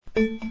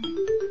This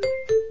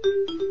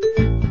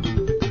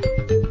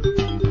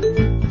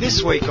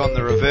week on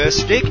the Reverse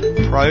Stick,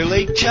 Pro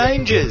League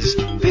changes,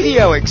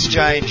 video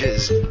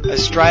exchanges,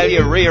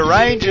 Australia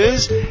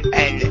rearranges,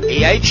 and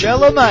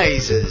EHL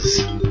amazes.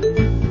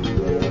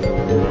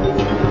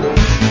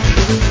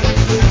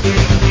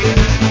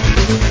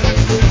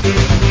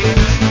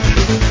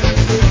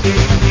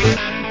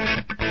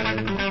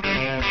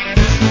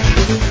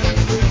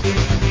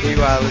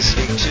 You are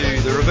listening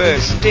to the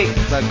Reverse Stick,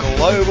 the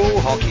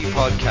Global Hockey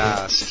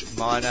Podcast.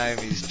 My name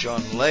is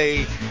John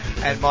Lee,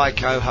 and my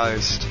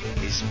co-host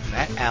is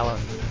Matt Allen.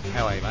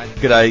 How are you, mate?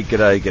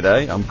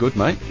 G'day. I'm good,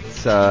 mate.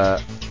 It's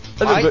a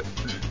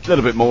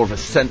little bit more of a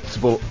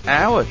sensible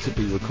hour to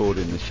be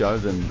recording the show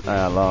than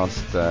our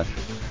last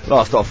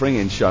offering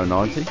in show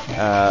 90.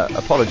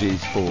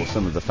 Apologies for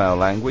some of the foul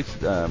language.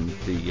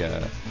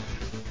 The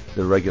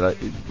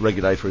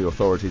regulatory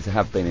authorities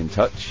have been in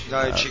touch.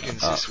 No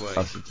chickens this week.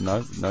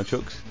 No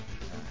chooks.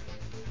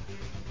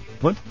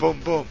 What?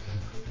 Boom.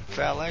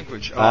 Foul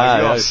language.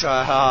 That's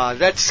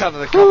some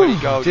of the comedy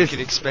gold you can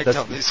expect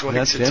on this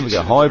week's edition. We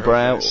got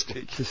highbrow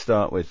to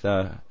start with.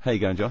 How you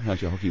going, John?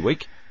 How's your hockey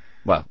week?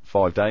 Well,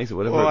 5 days or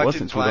whatever it was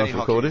since we last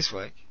recorded. This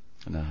week.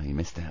 No, you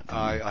missed out.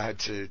 I had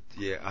to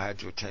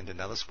attend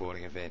another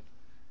sporting event,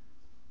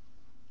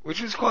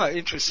 which was quite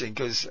interesting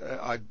because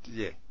that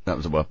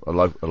was a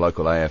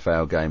local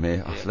AFL game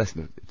here.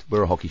 Yeah.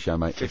 We're a hockey show,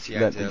 mate.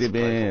 58,000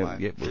 people,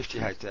 mate.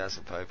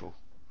 58,000 people.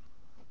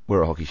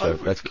 We're a hockey show.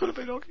 It could have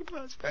been hockey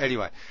players. But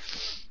anyway,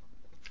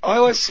 I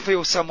always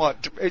feel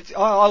somewhat...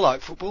 I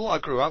like football. I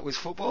grew up with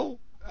football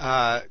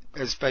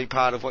as being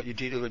part of what you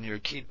did when you were a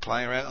kid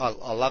playing around.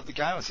 I love the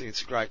game. I think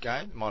it's a great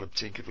game. Might have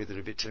tinkered with it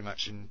a bit too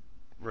much in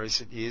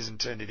recent years and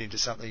turned it into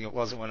something it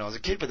wasn't when I was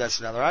a kid, but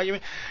that's another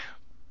argument.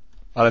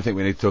 I don't think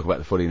we need to talk about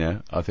the footy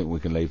now. I think we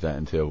can leave that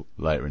until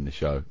later in the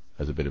show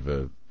as a bit of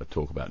a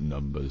talk about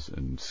numbers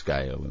and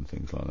scale and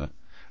things like that.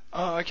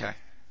 Oh, okay.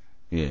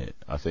 Yeah,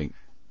 I think...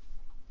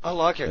 I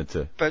like it,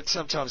 but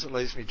sometimes it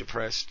leaves me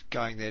depressed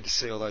going there to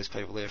see all those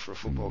people there for a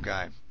football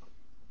game.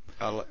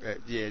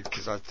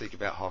 Because I think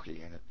about hockey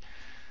in it.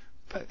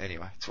 But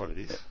anyway, it's what it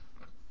is.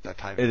 They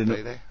pay me to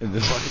be there. I'm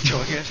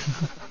enjoying it.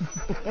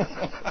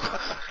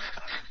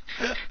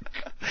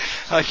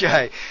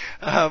 Okay.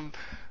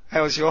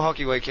 How was your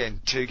hockey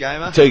weekend? 2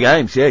 gamer? 2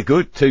 games, yeah,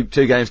 good. Two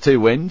games, 2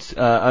 wins.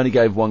 Only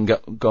gave 1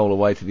 goal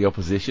away to the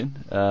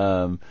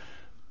opposition.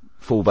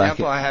 Fullback.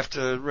 The umpire have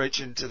to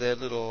reach into their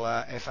little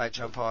FH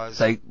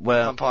umpires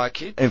umpire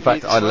kit. In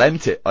fact, I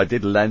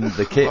did lend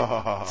the kit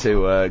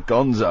to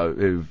Gonzo,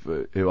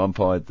 who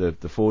umpired the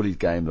 40s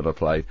game that I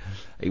played.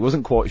 He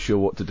wasn't quite sure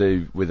what to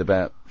do with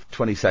about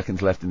 20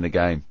 seconds left in the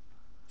game,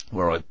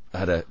 where I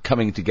had a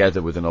coming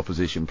together with an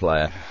opposition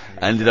player,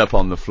 ended up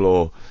on the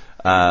floor,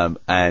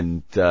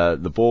 and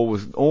the ball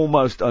was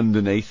almost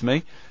underneath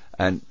me,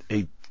 and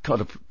he kind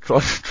of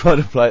tried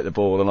to play at the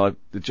ball, and I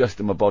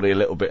adjusted my body a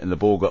little bit, and the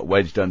ball got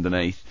wedged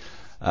underneath.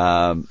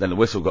 Then the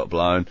whistle got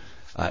blown.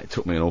 It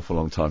took me an awful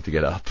long time to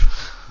get up.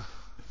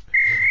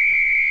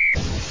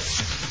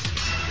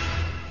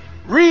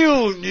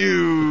 Real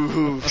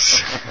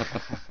news.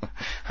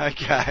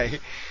 Okay.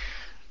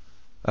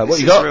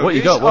 What you got?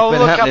 What's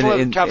been happening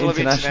in couple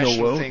international of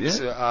world? Things.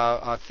 Yeah?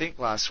 I think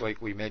last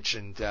week we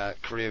mentioned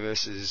Korea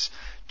versus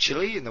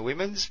Chile in the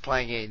women's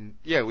playing in.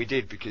 Yeah, we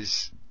did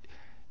because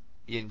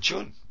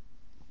Incheon.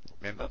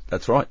 Remember?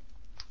 That's right.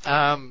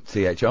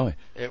 CHI.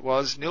 It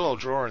was 0-0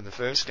 draw in the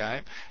first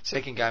game.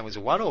 Second game was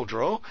a 1-1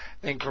 draw.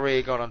 Then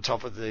Korea got on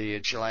top of the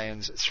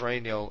Chileans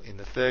 3-0 in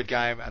the third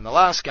game. And the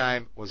last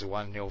game was a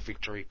 1-0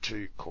 victory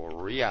to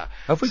Korea.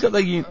 Have we got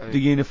the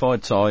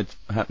unified side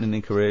happening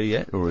in Korea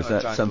yet? Or is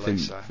that something...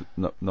 So.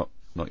 Not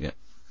yet.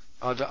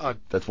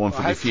 That's one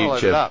for the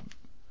future.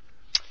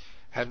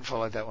 Hadn't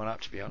followed that one up,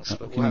 to be honest.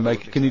 But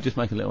can you just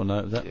make a little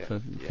note of that for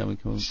coming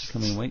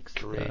weeks?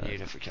 Korean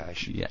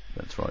unification. Yeah,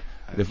 that's right.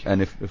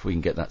 Okay. If we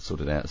can get that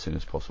sorted out as soon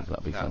as possible,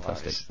 that'd be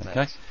fantastic. Worries.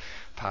 Okay.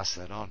 Pass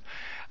that on.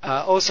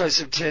 Also,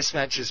 some test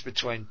matches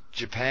between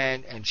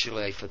Japan and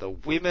Chile for the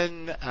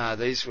women.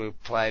 These were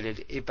played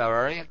at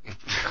Ibarra.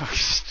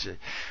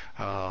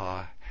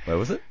 Where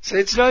was it? So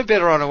it's no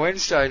better on a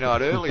Wednesday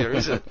night earlier,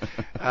 is it?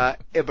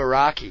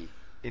 Ibaraki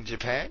in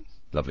Japan.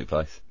 Lovely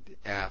place.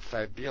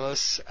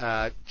 Fabulous.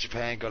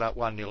 Japan got up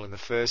 1-0 in the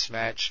first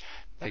match.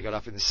 They got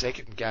up in the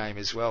second game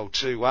as well,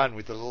 2-1,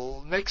 with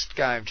the next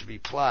game to be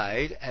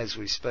played as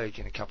we speak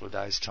in a couple of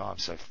days' time.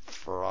 So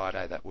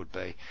Friday that would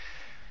be.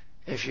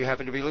 If you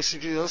happen to be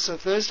listening to this on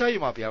Thursday, you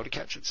might be able to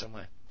catch it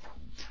somewhere.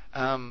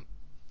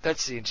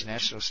 That's the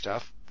international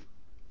stuff.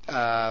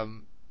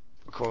 Of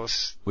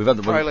course,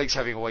 Pro League's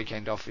having a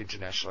weekend off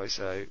internationally,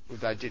 so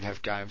they did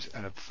have games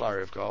and a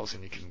flurry of goals,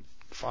 and you can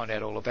find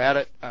out all about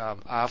it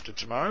after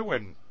tomorrow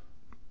when...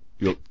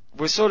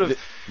 We're sort of...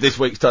 This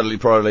week's Totally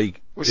Pro League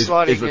is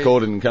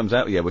recorded and comes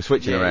out. Yeah, we're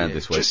switching around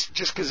this week.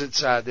 Just because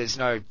it's there's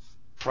no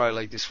Pro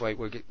League this week,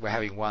 we're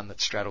having one that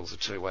straddles the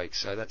 2 weeks,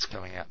 so that's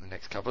coming out in the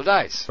next couple of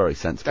days. Very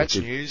sensible. That's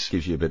news.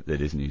 Gives you a bit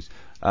that is news.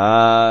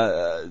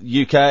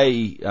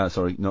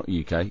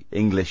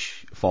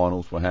 English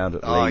finals were held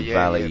at Lee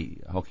Valley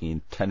Hockey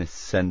and Tennis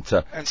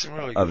Centre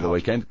over the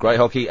weekend. Great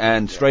hockey,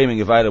 and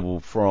streaming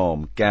available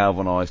from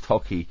Galvanised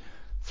Hockey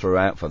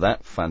throughout for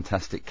that.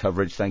 Fantastic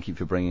coverage. Thank you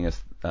for bringing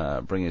us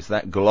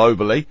that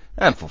globally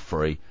and for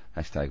free.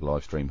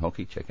 #livestream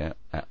hockey. Check out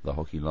at the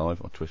Hockey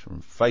Live on Twitter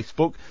and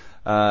Facebook.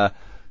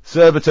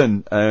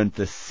 Surbiton earned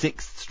the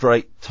 6th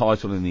straight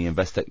title in the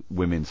Investec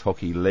Women's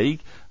Hockey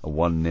League, a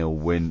 1-0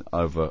 win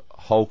over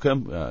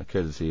Holcombe,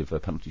 courtesy of a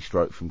penalty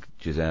stroke from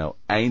Giselle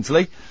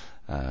Ainsley.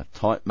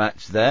 Tight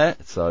match there,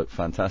 so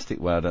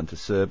fantastic. Well done to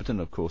Surbiton.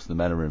 Of course, the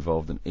men are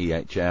involved in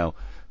EHL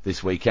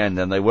this weekend,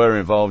 and they were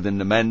involved in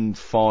the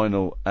men's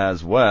final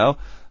as well.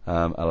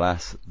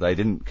 Alas, they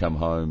didn't come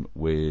home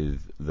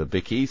with the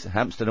Bickies.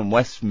 Hampstead and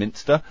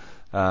Westminster,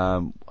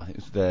 I think it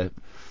was their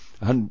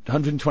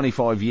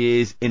 125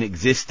 years in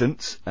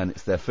existence, and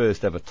it's their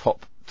first ever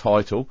top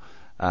title.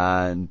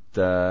 And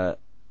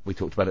we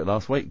talked about it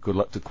last week. Good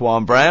luck to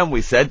Quan Brown,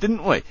 we said,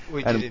 didn't we?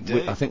 We did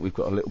indeed. I think we've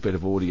got a little bit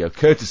of audio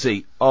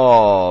courtesy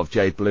of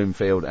Jade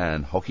Bloomfield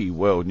and Hockey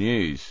World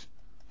News.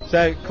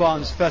 So,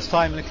 Quan's first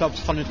time in the club's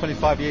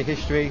 125-year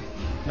history,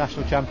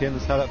 national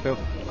champions. How that feel?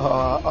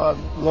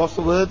 Lost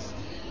for words.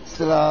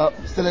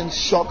 Still in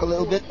shock a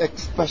little bit,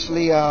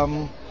 especially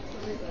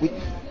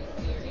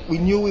we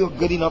knew we were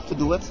good enough to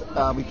do it.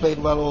 We played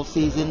well all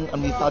season,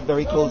 and we've had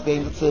very close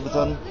games at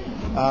Surbiton.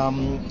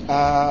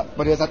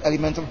 But there's that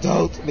element of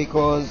doubt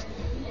because,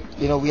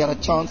 we had a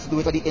chance to do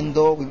it at the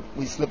indoor.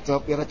 We slipped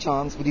up. We had a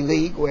chance with the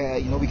league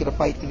where, we could have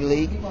fight for the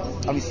league,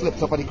 and we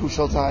slipped up at a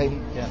crucial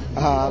time.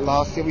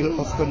 Last year we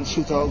lost in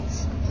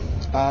shootouts,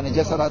 and it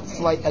just had that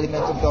slight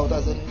element of doubt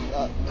as in,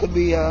 could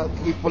we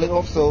pull it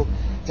off? So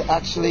to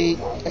actually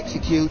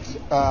execute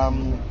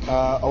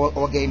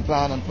our game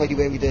plan and play the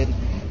way we did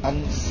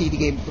and see the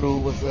game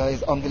through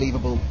is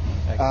unbelievable.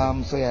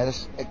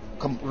 Just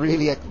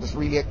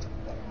really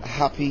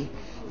happy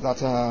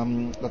that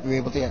we were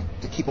able to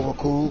keep our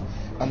cool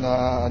and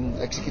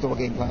execute our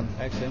game plan.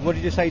 Excellent. What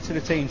did you say to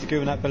the team to give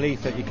them that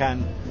belief that you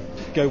can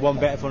go one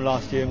better from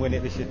last year and win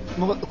it this year?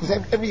 No, because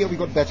every year we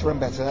got better and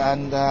better,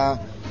 and our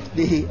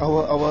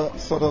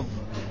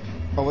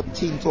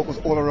team talk was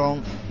all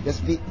around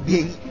just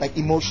being like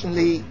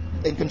emotionally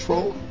in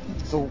control.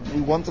 So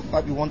we want to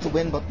fight, we want to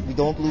win, but we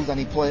don't lose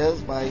any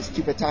players by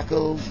stupid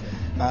tackles.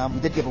 We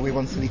did give away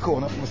one silly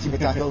corner from a stupid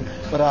tackle,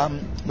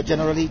 but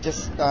generally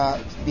just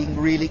being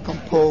really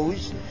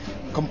composed,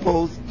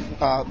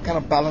 kind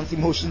of balanced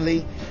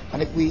emotionally.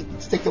 And if we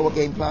stick to our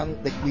game plan,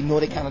 we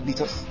know they cannot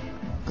beat us.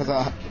 Because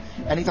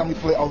anytime we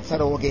play outside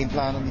our game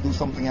plan and we do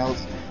something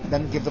else,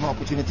 then give them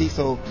opportunity.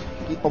 So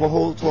our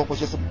whole chat was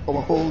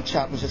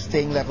just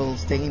staying level,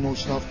 staying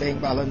emotional, staying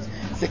balanced,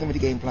 sticking with the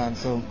game plan.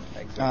 So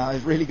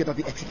it's really good that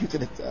we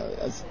executed it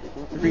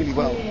really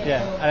well.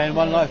 Yeah, and then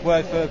one last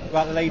word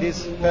about the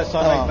ladies. First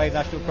time they've made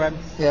national prem.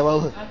 Yeah,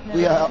 well,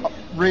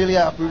 we're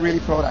really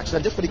proud actually.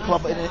 And just for the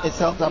club in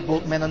itself, that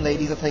both men and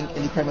ladies, I think,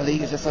 in the Premier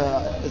League is just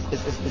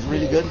is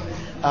really good.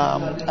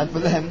 And for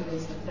them,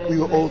 we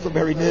were also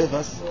very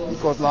nervous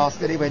because last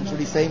year they went through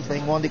the same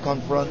thing, won the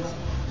conference,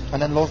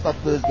 and then lost that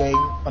first game,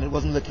 and it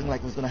wasn't looking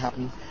like it was going to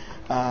happen.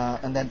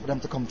 And then for them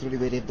to come through the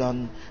way they've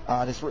done,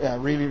 it's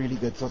really, really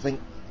good. So I think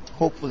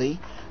hopefully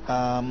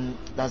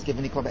that's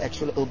given the club an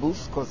extra little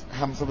boost because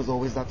Hampshire was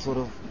always that sort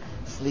of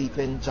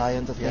sleeping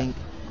giant. I think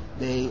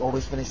they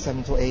always finish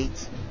 7th or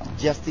 8th,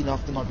 just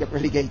enough to not get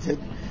relegated.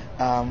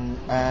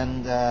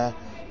 And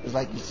it's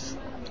like it's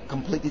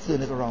completely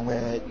turn it around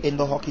where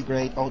indoor hockey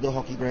great, outdoor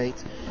hockey great.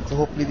 So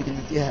hopefully we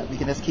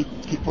can just keep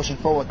pushing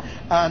forward.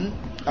 And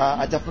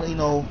I definitely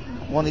know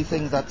one of the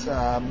things that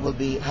will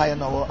be high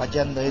on our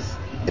agenda is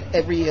if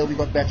every year we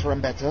got better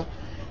and better,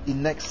 the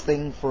next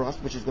thing for us,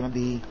 which is going to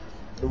be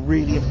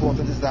really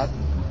important, is that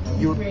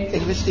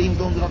English teams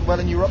don't do not well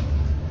in Europe.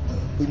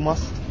 We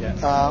must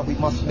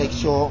make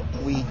sure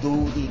we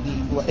do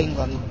the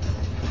England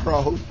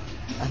proud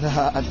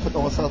and put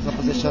ourselves in a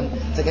position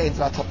to get into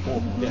that top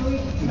 4.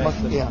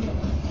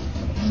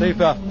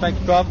 Super. Thank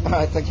you, Bob. All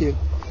right, thank you.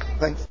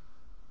 Thanks.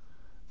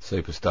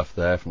 Super stuff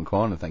there from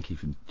Quan, and thank you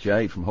from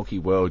Jade from Hockey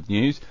World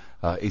News.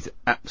 He's an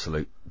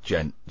absolute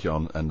gent,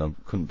 John, and I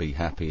couldn't be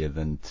happier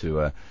than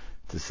to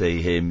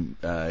see him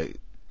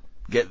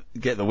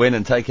get the win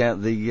and take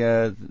out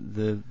the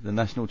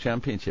national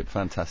championship.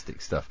 Fantastic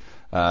stuff.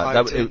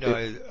 I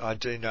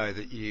do know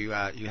that you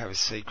have a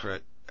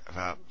secret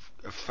about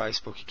a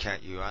Facebook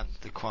account you run,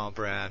 the Quan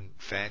Brown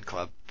Fan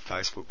Club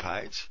Facebook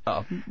page.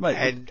 Oh, mate.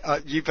 And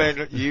you've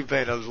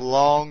been a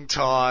long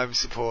time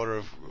supporter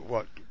of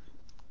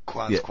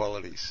Quan's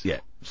qualities.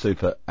 Yeah,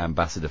 super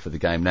ambassador for the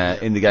game. Now,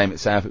 in the game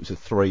itself, it was a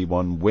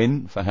 3-1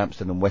 win for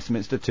Hampstead and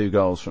Westminster. 2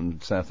 goals from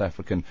South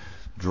African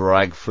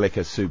drag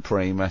flicker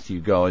supreme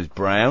Matthew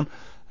Guys-Brown.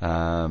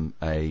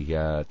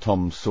 A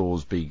Tom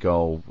Sorsby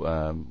goal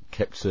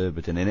kept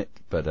Surbiton in it,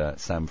 but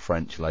Sam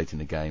French late in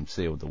the game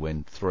sealed the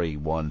win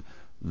 3-1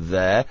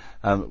 there.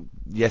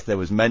 Yes, there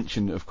was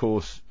mention, of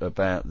course,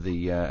 about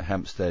the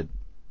Hampstead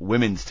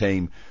women's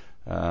team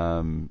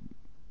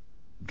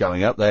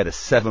going up. They had a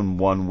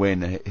 7-1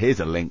 win. Here's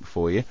a link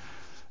for you.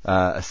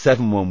 A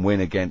 7-1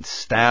 win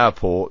against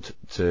Stourport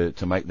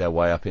to make their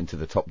way up into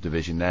the top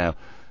division now.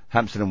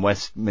 Hampstead and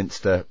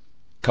Westminster,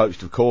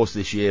 coached, of course,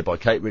 this year by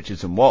Kate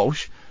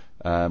Richardson-Walsh.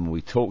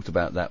 We talked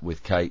about that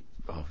with Kate,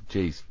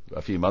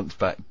 a few months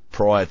back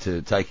prior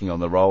to taking on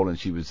the role, and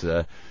she was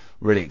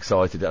really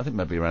excited. I think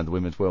maybe around the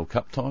Women's World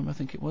Cup time, I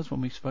think it was,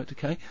 when we spoke to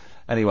Kate.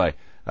 Anyway,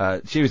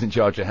 she was in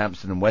charge of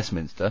Hampstead and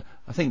Westminster.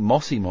 I think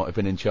Mossy might have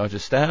been in charge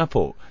of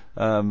Stourport.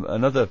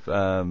 Another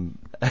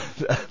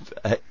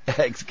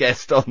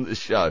ex-guest on the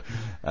show.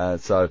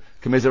 So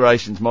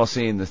commiserations,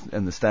 Mossy and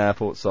the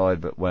Stourport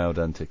side, but well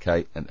done to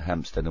Kate and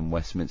Hampstead and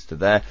Westminster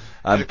there.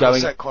 And of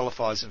course that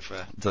qualifies them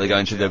for. So they go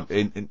into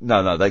they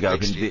go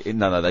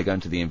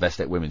into the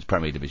Investec Women's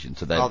Premier Division.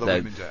 So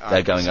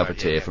they're going up a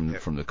tier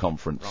from the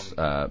conference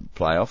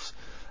playoffs.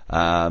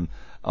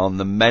 On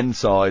the men's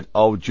side,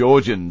 Old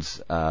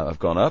Georgians have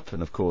gone up,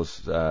 and of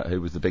course,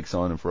 who was the big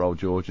signing for Old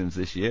Georgians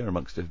this year,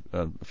 amongst a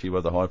few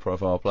other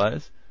high-profile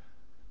players?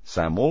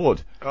 Sam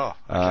Ward. Oh,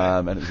 okay.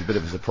 And it was a bit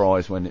of a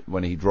surprise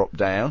when he dropped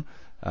down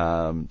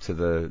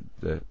to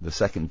the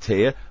second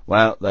tier.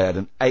 Well, they had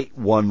an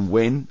 8-1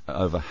 win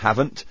over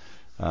Havant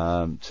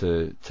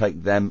to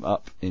take them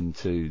up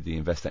into the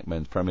Investec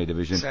Men's Premier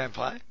Division. Sam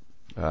play?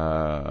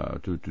 I'm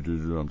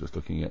just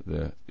looking at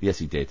Yes,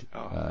 he did.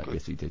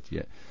 Yes, he did.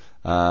 Yeah.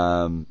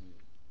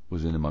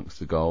 Was in amongst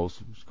the goals.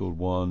 Scored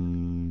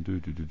one.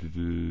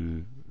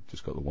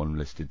 Just got the one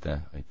listed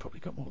there. He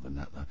probably got more than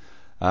that though.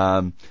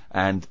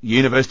 And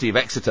University of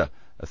Exeter,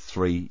 a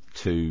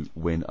 3-2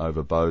 win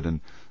over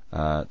Bowden.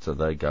 So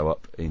they go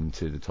up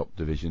into the top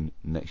division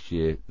next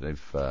year.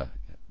 They've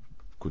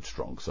good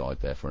strong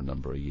side there for a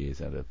number of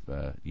years out of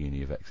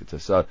Uni of Exeter.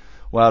 So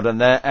well done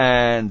there.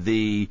 And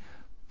the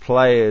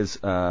Players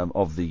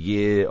of the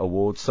Year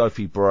award,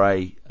 Sophie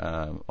Bray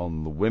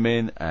on the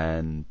women,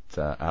 and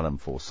Alan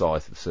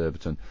Forsyth of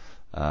Surbiton,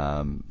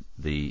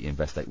 the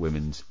Investec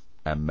Women's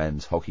and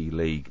Men's Hockey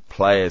League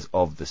Players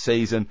of the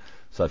Season.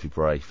 Sophie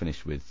Bray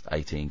finished with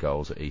 18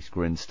 goals at East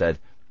Grinstead.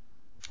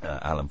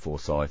 Alan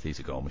Forsyth, he's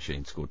a goal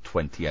machine, scored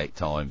 28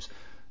 times,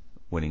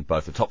 winning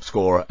both the top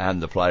scorer and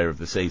the Player of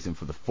the Season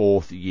for the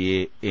 4th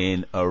year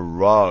in a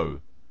row.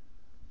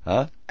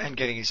 Huh? And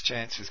getting his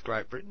chance with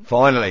Great Britain.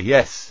 Finally,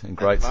 yes, and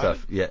great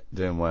stuff. Yeah,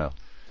 doing well.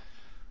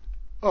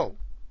 Oh,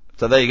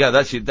 so there you go.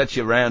 That's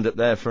your roundup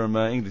there from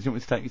England. Do you want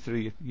me to take you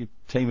through your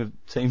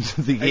teams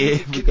of the year?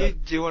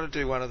 Do you want to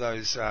do one of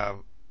those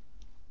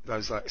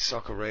like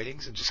soccer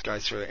readings and just go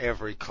through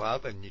every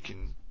club, and you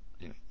can,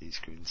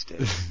 East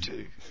Grinstead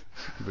too.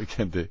 We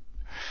can do.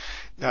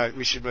 No,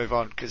 we should move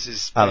on because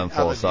there's Alan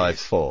Forsyth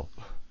 4.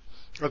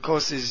 Of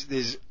course,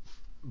 there's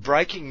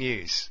breaking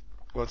news.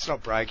 Well, it's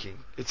not breaking.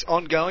 It's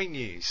ongoing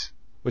news.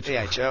 Which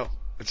EHL.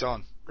 It's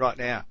on right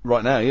now.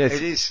 Right now, yes.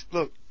 It is.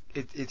 Look,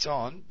 it's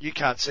on. You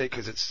can't see it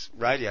because it's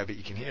radio, but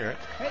you can hear it.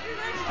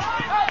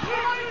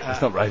 It's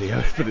not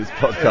radio, but it's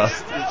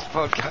podcast. It's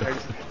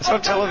podcast. It's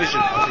on television,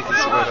 I think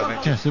is the word I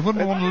mentioned. Yes, they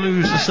wouldn't want to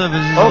lose the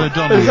services of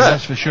O'Donoghue,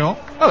 that's for sure.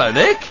 Hello,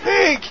 Nick.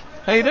 Nick!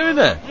 How you doing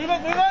there?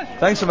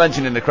 Thanks for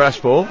mentioning the crash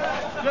ball.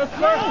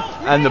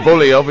 And the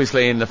bully,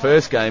 obviously, in the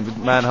first game with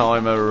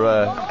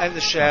Mannheimer. And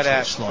the shout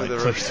out for the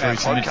clip through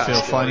to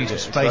midfield, finding some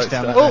space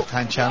down the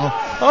left-hand channel.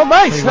 Oh,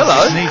 mate,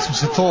 hello. He needs some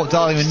support,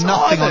 darling, with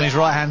nothing on his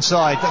right-hand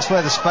side. That's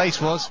where the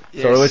space was.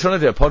 Yes. Sorry, we're trying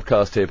to do a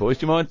podcast here, boys.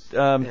 Do you mind?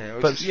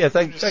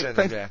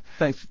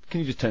 Thanks. Can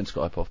you just turn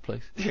Skype off,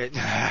 please?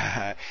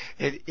 Yeah,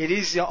 it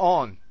is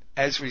on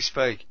as we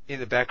speak in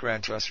the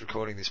background to us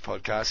recording this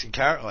podcast, and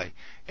currently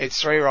it's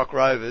 3 Rock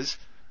Rovers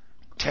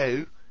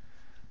 2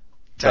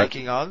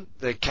 taking on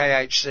the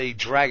KHC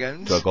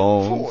Dragons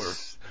 4.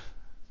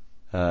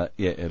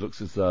 It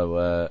looks as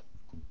though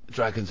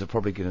Dragons are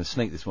probably going to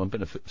sneak this one.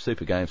 Been a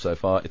super game so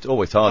far. It's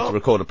always hard to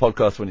record a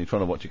podcast when you're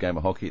trying to watch a game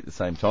of hockey at the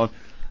same time.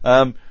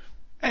 And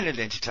an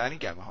entertaining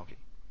game of hockey.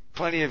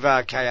 Plenty of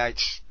KO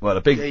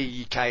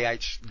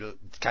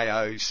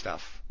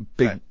stuff.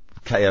 Big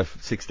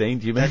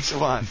KO16, do you mean? That's the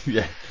one.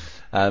 Yeah.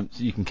 So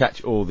you can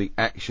catch all the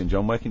action,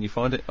 John. Where can you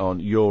find it?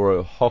 On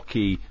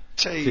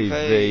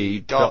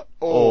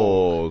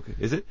EuroHockeyTV.org.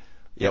 Is it?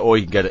 Yeah, or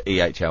you can go to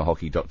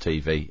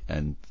ehlhockey.tv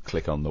and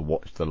click on the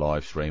watch the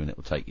live stream, and it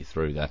will take you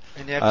through there.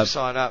 And you have to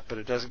sign up, but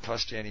it doesn't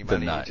cost you any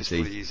money. No, you just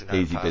it's put a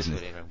username easy and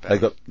business. password in.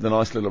 They've got the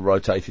nice little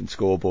rotating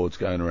scoreboards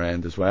going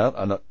around as well.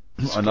 And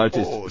I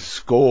noticed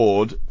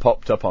Scored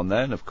popped up on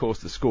there, and of course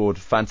the Scored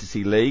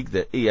Fantasy League,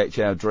 the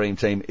EHL Dream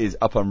Team, is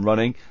up and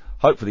running.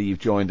 Hopefully you've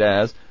joined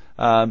ours.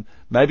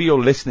 Maybe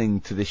you're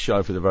listening to this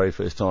show for the very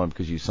first time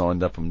because you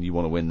signed up and you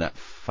want to win that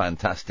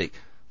fantastic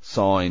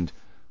signed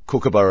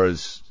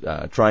Kookaburras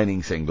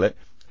training singlet.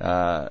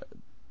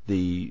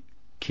 The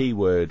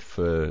keyword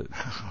for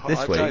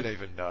this week, I don't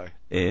even know.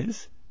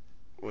 Is?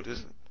 What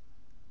is it?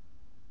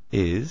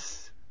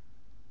 Is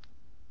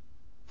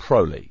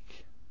Pro League.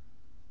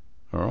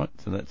 All right,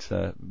 so that's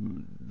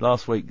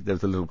last week. There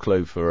was a little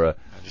clue for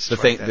the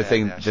thing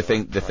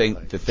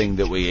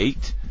that we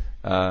eat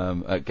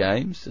at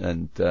games,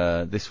 and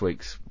this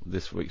week's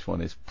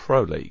one is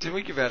Pro League. Did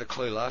we give out a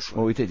clue last week?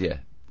 Well, we did, yeah.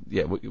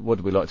 what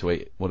do we like to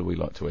eat? What do we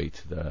like to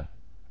eat? At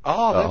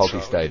That's hockey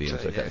right,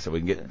 stadiums. yeah. Okay, so we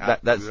can get Yeah.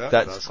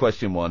 that's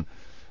question 1,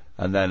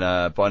 and then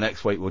by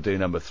next week we'll do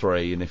number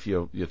 3. And if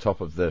you're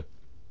top of the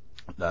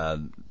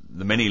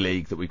mini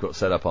league that we've got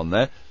set up on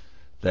there,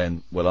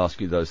 then we'll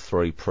ask you those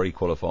 3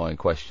 pre-qualifying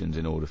questions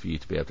in order for you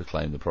to be able to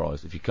claim the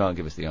prize. If you can't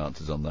give us the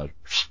answers on those,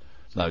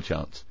 no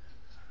chance.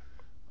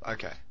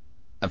 Okay.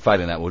 And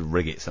failing that, we'll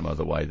rig it some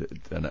other way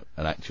than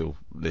an actual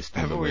list.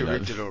 Haven't we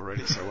rigged it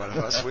already, so one of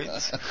us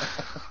wins?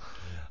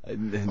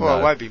 No. Well,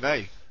 it won't be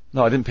me.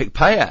 No, I didn't pick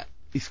Payat.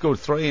 He scored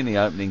 3 in the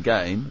opening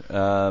game.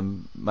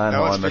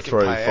 Mannheim are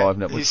through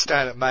 5-0. He's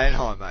staying at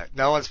Mannheim, mate.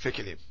 No one's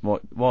picking him.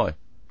 Why?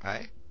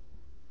 Hey?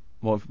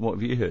 What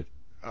have you heard?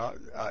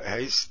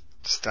 He's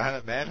staying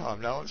at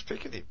Mannheim. No one's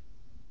picking him.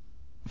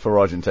 For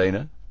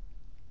Argentina?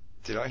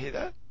 Did I hear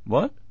that?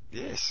 What?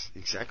 Yes,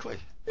 exactly.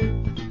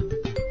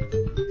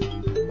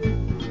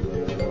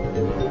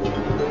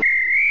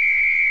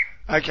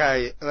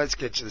 Okay, let's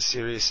get to the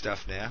serious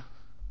stuff now.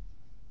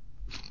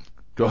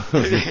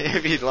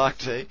 If you'd like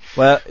to.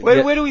 Well,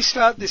 where do we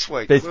start this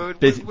week?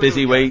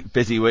 Busy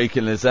week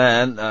in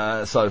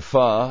Lausanne so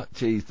far.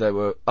 Geez, they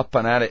were up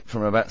and at it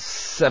from about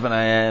 7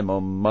 a.m.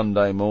 on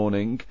Monday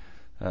morning.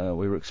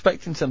 We were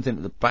expecting something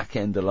at the back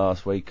end of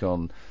last week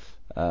on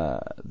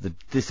the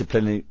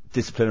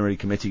disciplinary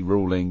committee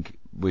ruling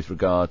with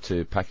regard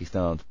to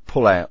Pakistan's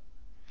pull-out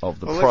of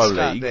the Pro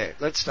League.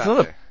 Let's start There's a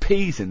lot there. of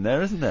P's in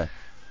there, isn't there?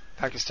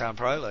 Pakistan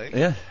Pro League?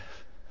 Yeah.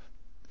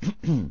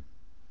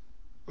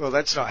 Well,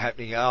 that's not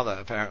happening either,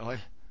 apparently.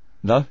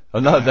 No? Oh,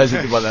 no, there's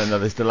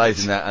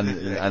delays in that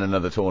and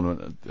another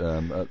tournament,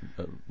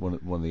 one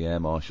of the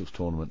Air Marshals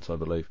tournaments, I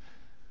believe.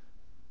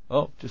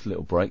 Oh, just a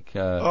little break.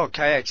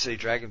 KHC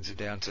Dragons are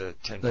down to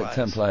 10 players.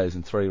 10 players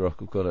and 3 Rock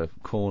have got a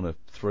corner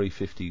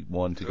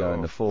 3:51 to go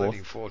in the fourth.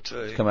 Leading 4-2.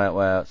 It's come out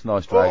well. It's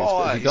nice Dragons.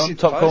 Has he gone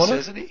top corner?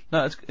 Hasn't he?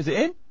 No, is it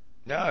in?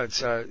 No,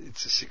 it's a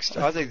 6.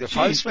 I think the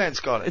postman's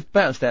got it. It's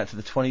bounced out to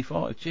the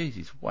 25. Jeez,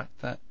 he's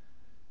whacked that.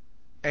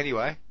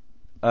 Anyway.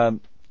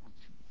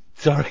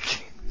 Sorry.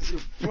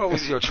 What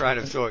was your train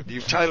of thought?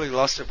 You've totally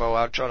lost it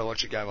by trying to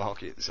watch a game of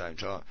hockey at the same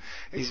time.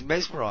 He's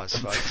mesmerised,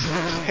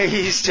 folks.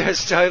 He's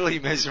just totally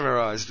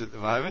mesmerised at the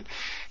moment.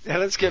 Now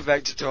let's get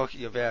back to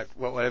talking about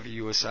whatever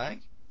you were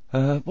saying.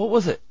 What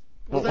was it?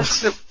 Well,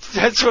 that's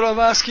what I'm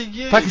asking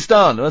you.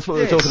 Pakistan. That's what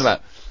we were talking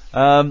about.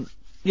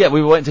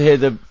 We were waiting to hear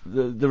the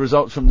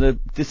results from the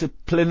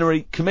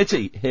disciplinary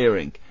committee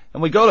hearing,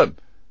 and we got them.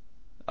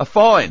 A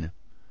fine.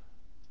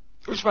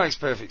 Which makes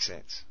perfect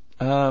sense.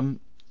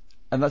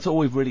 And that's all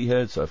we've really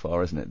heard so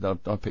far, isn't it?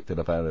 I picked it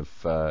up out of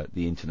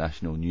the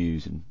International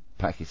News in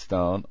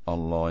Pakistan,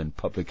 online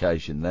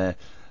publication there.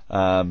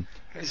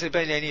 Has there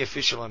been any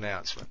official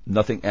announcement?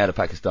 Nothing out of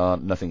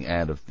Pakistan, nothing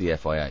out of the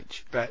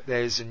FIH. But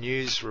there's a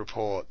news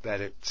report that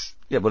it's...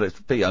 Yeah, well, it's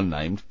be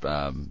unnamed.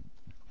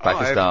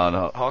 Pakistan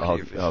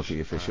hockey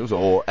officials,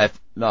 or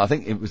I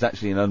think it was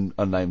actually an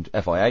unnamed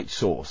FIH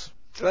source.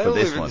 Do they all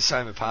live in the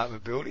same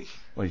apartment building?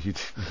 Well,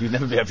 you'd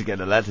never be able to get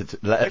a letter to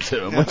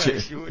them, would you?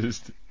 You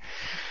wouldn't.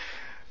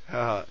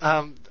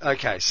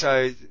 Okay,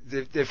 so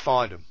they've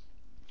fined them.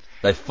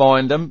 They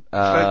fined them.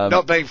 For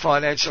not being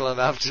financial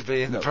enough to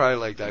be in the Pro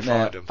League, they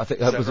fined them. I think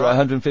that was right?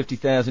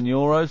 150,000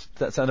 euros. Does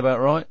that sound about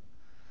right?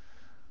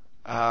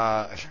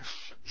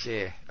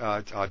 Yeah,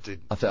 I did.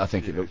 I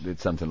think it did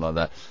something like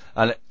that.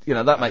 And,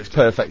 that makes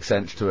perfect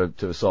sense to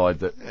a side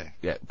that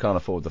can't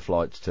afford the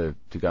flights to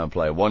go and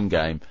play one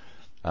game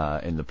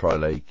in the Pro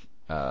League.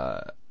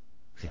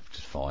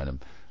 Just fine them.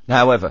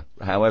 However,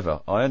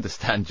 I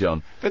understand,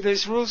 John. But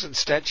there's rules and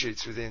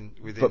statutes within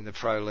the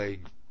Pro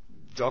League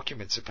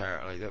documents,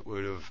 apparently, that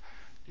would have,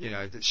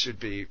 that should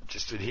be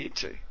just adhered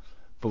to.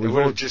 But we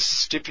would have just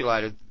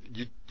stipulated,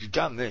 you've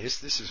done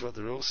this is what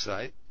the rules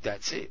say,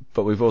 that's it.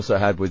 But we've also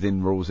had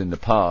within rules in the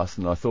past,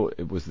 and I thought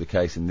it was the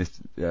case in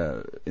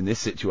this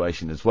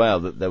situation as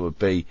well, that there would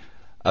be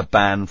a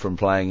ban from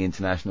playing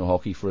international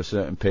hockey for a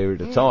certain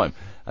period of time.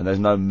 And there's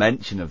no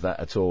mention of that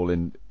at all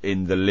in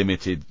the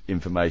limited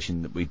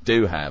information that we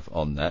do have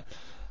on that.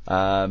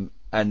 And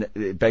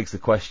it begs the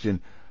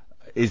question,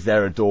 is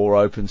there a door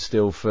open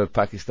still for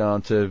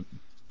Pakistan to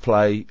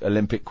play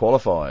Olympic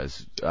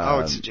qualifiers? I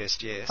would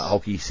suggest yes.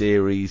 Hockey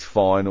series,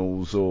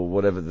 finals, or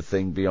whatever the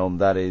thing beyond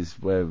that is,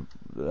 where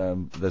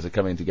there's a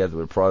coming together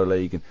with Pro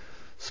League and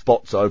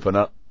spots open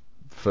up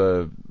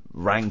for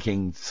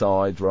ranking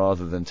sides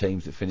rather than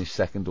teams that finish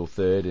second or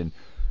third in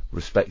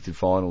respective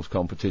finals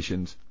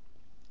competitions.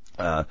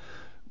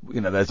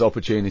 There's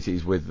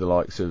opportunities with the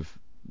likes of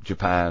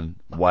Japan,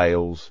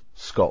 Wales,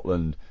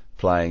 Scotland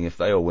playing. If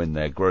they all win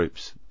their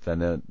groups,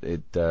 then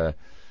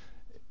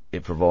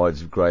it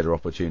provides greater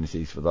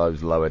opportunities for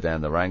those lower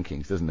down the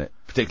rankings, doesn't it?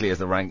 Particularly as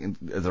the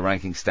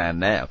rankings stand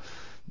now.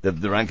 The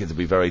rankings will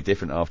be very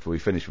different after we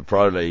finish with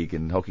Pro League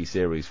and Hockey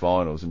Series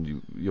finals,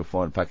 and you'll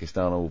find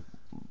Pakistan will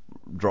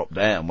drop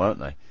down, won't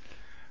they?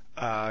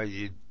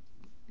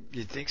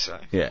 You'd think so.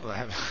 Yeah. Well, I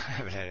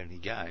haven't had any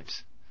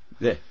games.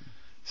 Yeah.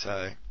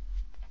 So,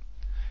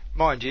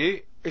 mind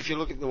you, if you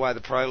look at the way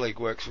the Pro League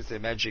works with their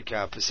magic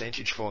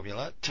percentage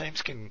formula,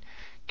 teams can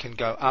can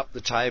go up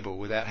the table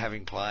without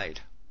having played.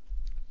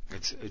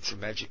 It's a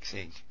magic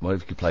thing. Well,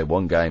 if you could play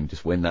one game,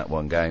 just win that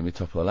one game, you're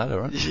top of the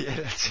ladder, aren't you? Yeah,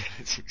 that's it.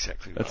 That's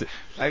exactly That's right.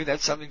 it. Maybe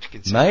that's something to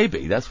consider.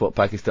 Maybe that's what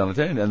Pakistan are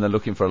doing, and they're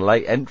looking for a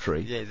late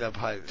entry. Yeah, they'll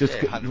play. Just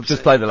yeah,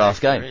 play the last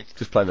correct. game.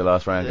 Just play the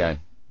last round game.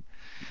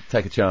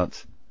 Take a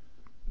chance.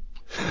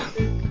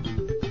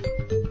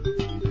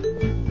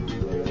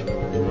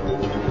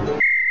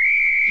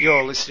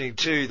 You're listening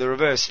to The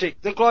Reverse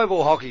Stick, the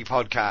Global Hockey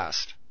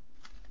Podcast.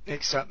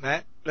 Next up,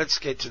 Matt, let's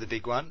get to the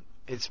big one.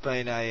 It's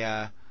been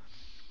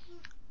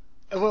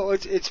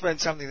it's been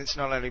something that's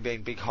not only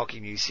been big hockey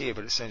news here,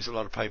 but it seems a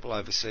lot of people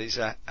overseas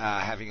are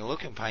having a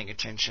look and paying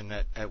attention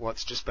at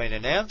what's just been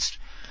announced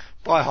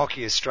by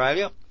Hockey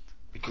Australia,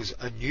 because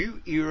a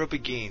new era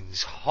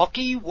begins.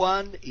 Hockey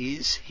One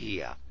is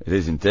here. It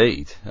is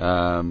indeed.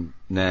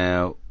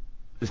 Now,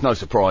 it's no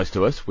surprise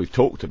to us. We've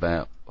talked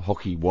about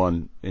Hockey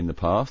One in the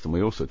past, and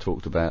we also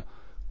talked about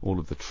all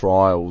of the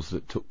trials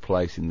that took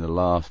place in the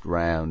last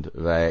round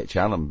of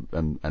AHL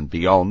and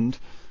beyond,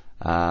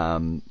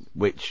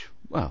 which,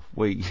 well,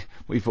 we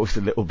voiced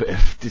a little bit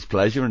of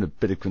displeasure and a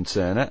bit of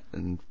concern at,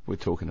 and we're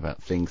talking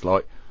about things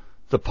like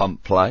the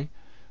pump play.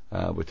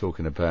 We're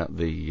talking about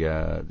the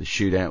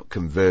shootout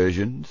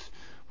conversions.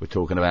 We're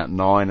talking about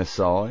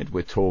 9-a-side.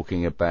 We're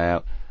talking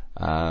about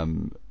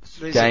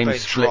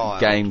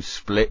games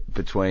split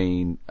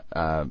between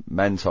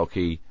men's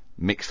hockey,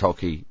 mixed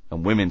hockey,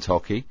 and women's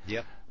hockey.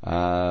 Yep.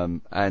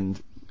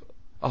 And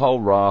a whole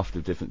raft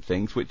of different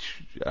things,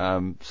 which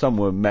some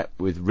were met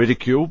with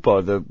ridicule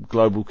by the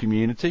global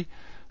community.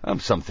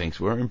 Some things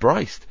were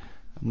embraced.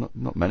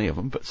 Not many of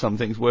them, but some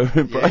things were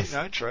embraced.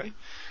 Yeah, no, true.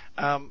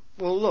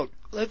 Well, look,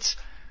 let's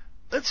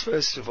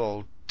first of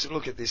all, to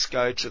look at this,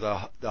 go to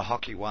the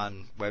Hockey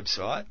One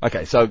website.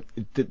 Okay, so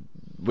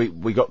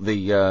we got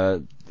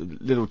the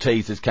little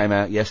teasers came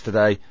out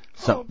yesterday.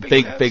 Some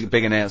big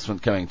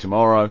announcement coming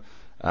tomorrow,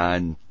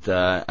 and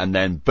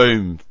then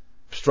boom,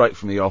 straight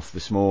from the off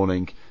this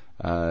morning,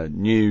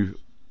 new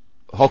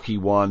Hockey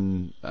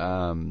One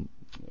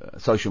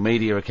social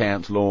media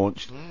accounts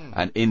launched,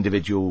 and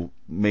individual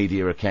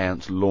media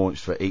accounts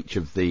launched for each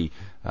of the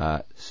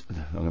I'm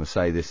going to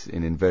say this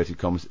in inverted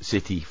commas,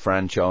 city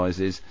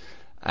franchises.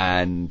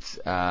 And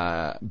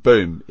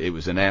boom, it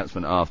was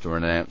announcement after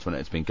announcement.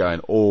 It's been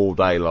going all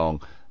day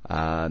long,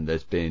 and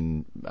there's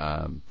been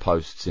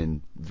posts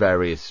in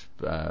various,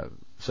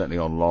 certainly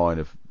online,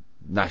 of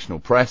national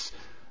press,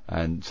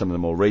 and some of the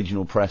more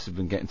regional press have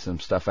been getting some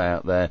stuff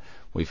out there.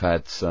 We've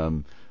had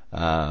some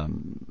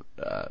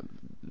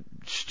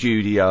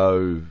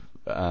studio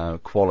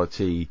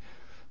quality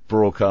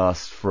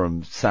broadcasts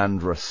from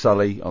Sandra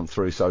Sully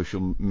through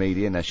social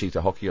media. Now, she's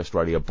a Hockey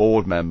Australia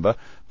board member,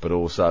 but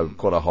also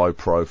quite a high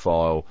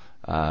profile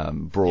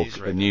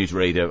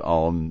newsreader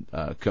on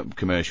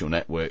commercial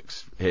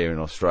networks here in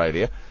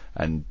Australia.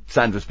 And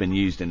Sandra's been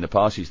used in the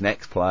past. She's an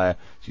ex-player.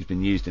 She's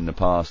been used in the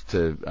past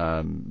to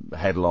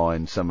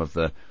headline some of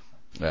the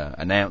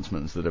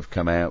announcements that have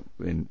come out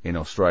in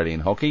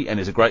Australian hockey, and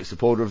is a great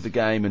supporter of the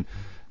game. And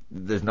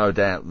there's no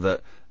doubt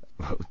that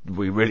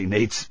we really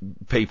need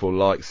people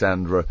like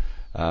Sandra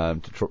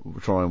to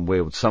try and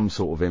wield some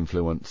sort of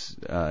influence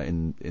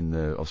in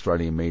the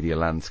Australian media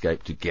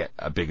landscape to get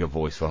a bigger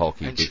voice for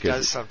hockey. And she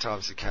does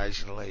sometimes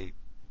occasionally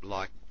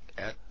out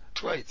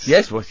tweets.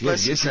 Yes,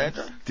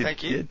 Sandra.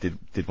 Thank you. Yeah,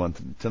 did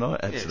one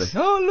tonight actually. Yes.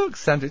 Oh, look,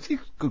 Sandra, she's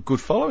good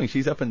following.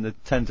 She's up in the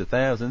tens of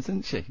thousands,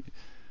 isn't she?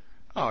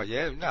 Oh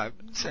yeah, no,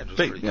 Sandra's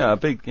pretty good. Yeah,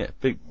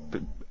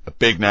 a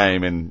big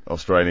name in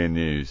Australian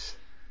news.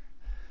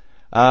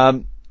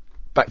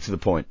 Back to the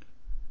point.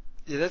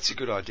 Yeah, that's a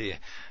good idea.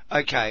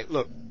 Okay,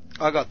 look,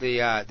 I got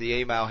the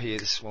email here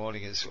this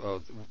morning as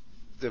well.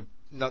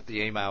 Not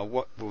the email.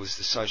 What was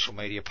the social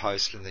media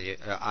post and the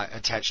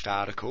attached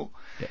article?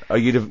 Yeah. Oh,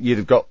 you'd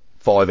have got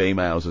 5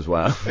 emails as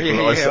well. all with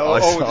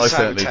the same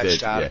certainly attached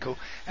did. article.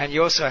 Yeah. And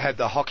you also have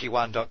the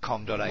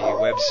hockey1.com.au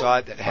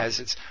website that has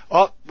its.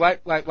 Oh,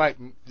 wait.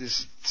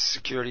 There's a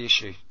security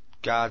issue.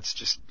 Guards,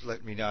 just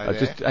let me know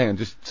there. Hang on,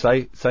 just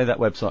say that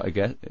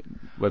website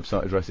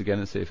website address again,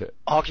 and see if it.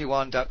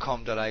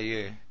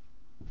 Hockey1.com.au.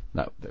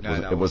 No,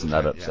 it wasn't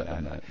that upset. Yeah,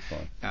 no, it's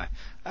fine. No.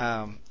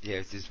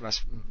 Yeah, there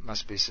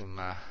must be some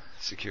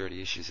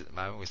security issues at the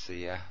moment with the.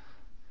 Yeah.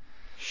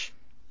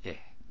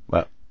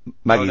 Well,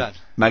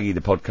 Maggie,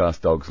 the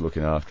podcast dog's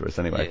looking after us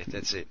anyway. Yeah,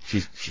 that's it.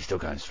 She's still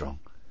going strong.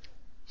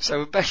 So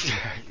we're back to.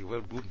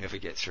 We'll never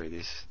get through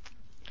this.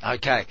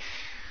 Okay.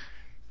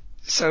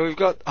 So we've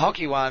got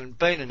Hockey One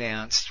being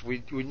announced.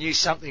 We knew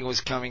something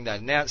was coming. They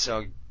announced they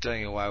were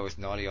doing away with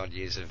 90 odd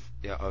years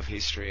of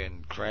history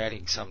and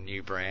creating some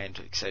new brand,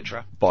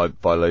 etc.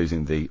 By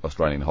losing the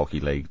Australian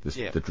Hockey League,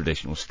 the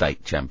traditional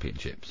state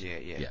championships.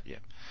 Yeah.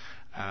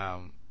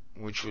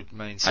 Which would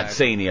mean at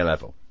senior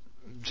level.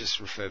 Just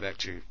refer back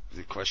to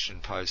the question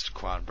posed to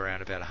Quan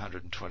Brown about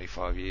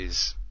 125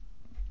 years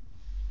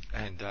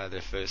and their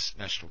first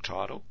national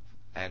title,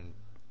 and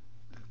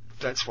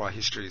that's why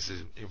history is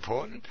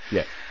important.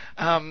 Yeah.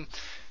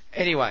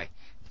 Anyway,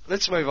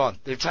 let's move on.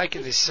 They've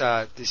taken this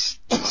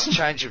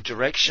change of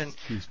direction.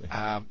 Excuse me.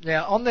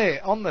 Now on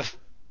the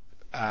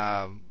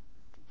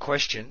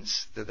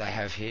questions that they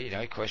have here,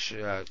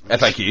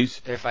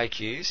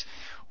 FAQs.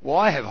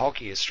 Why have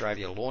Hockey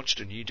Australia launched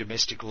a new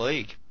domestic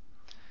league?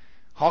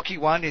 Hockey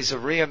One is a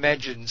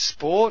reimagined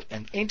sport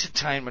and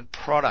entertainment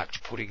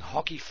product, putting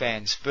hockey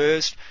fans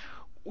first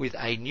with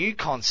a new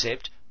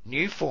concept,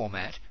 new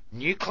format,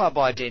 new club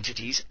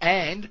identities,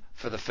 and,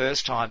 for the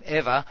first time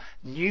ever,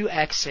 new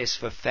access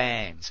for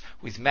fans,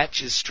 with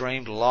matches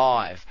streamed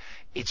live.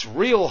 It's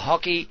real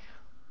hockey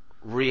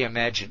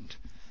reimagined.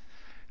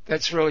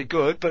 That's really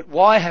good, but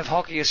why have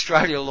Hockey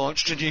Australia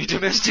launched a new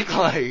domestic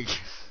league?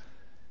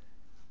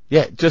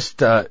 Yeah, just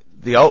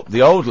the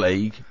old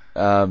league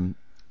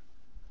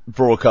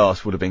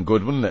broadcast would have been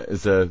good, wouldn't it?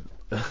 As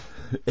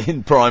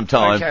in prime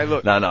time. Okay,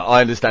 look. No,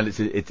 I understand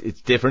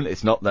it's different.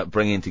 It's not that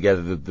bringing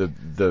together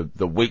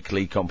the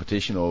weekly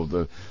competition or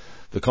the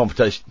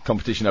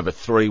competition over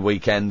 3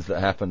 weekends that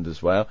happened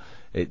as well.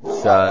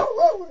 It's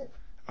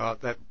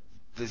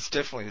there's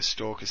definitely a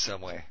stalker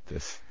somewhere.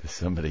 There's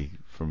somebody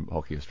from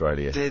Hockey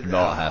Australia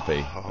not happy.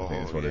 I think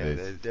that's what it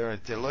is.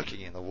 They're lurking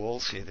in the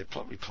walls here. They're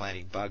probably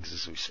planting bugs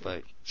as we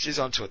speak. She's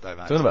onto it though,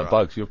 mate. Talking about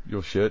bugs,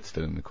 your shirt's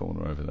still in the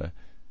corner over there.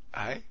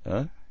 Hey?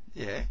 Huh?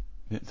 Yeah.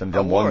 It's only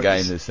done one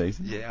game this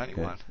season. Yeah, only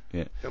one.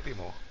 Yeah. There'll be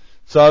more.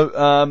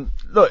 So,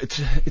 look,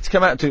 it's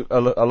come out to a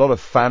lot of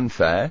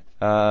fanfare,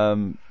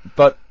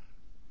 but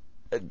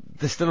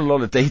there's still a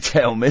lot of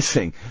detail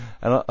missing.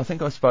 And I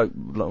think I spoke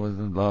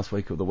last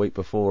week or the week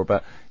before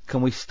about,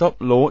 can we stop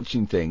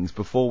launching things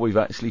before we've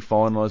actually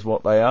finalised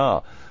what they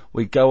are?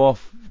 We go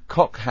off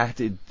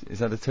cock-hatted, is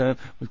that a term?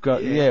 We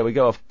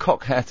go off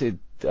cock-hatted,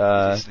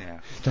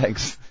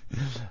 thanks.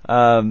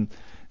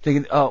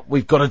 Thinking,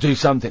 we've got to do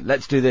something.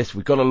 Let's do this.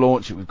 We've got to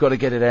launch it. We've got to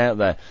get it out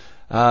there.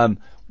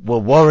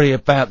 We'll worry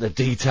about the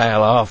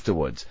detail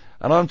afterwards.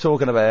 And I'm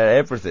talking about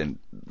everything.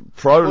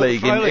 Pro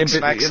League, in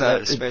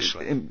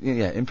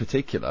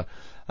particular.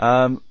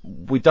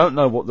 We don't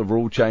know what the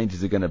rule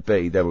changes are going to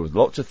be. There were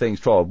lots of things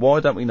tried. Why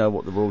don't we know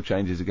what the rule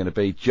changes are going to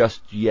be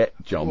just yet,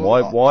 John?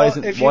 Why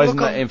isn't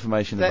that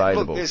information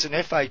available? Look, there's an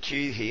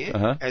FAQ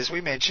here, as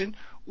we mentioned.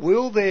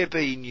 Will there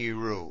be new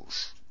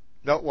rules?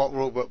 Not what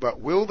rule, but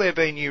will there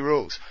be new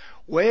rules?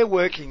 We're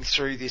working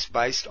through this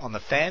based on the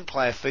fan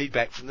player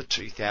feedback from the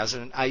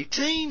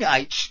 2018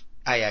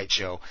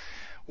 AHL,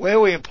 where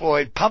we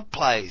employed pump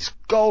plays,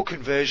 goal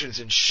conversions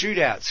and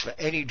shootouts for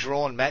any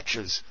drawn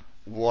matches.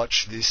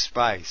 Watch this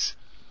space.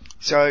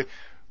 So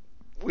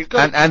we've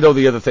got... And all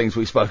the other things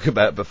we spoke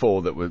about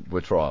before that were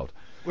trialled.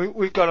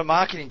 We've got a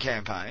marketing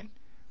campaign.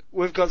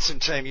 We've got some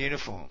team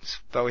uniforms,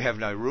 but we have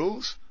no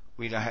rules.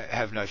 We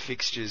have no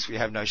fixtures. We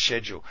have no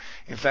schedule.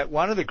 In fact,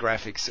 one of the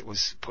graphics that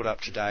was put up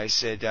today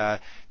said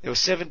there were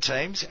 7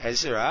 teams,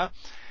 as there are,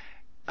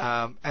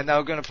 and they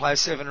were going to play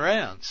 7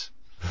 rounds.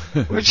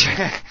 Which,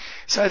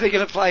 so they're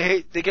going to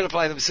play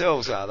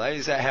themselves, are they?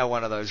 Is that how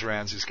one of those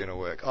rounds is going to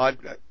work?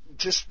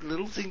 Just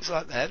little things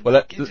like that.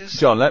 Well,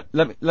 John,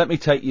 let me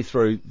take you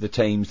through the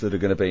teams that are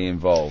going to be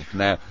involved.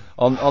 Now,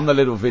 on the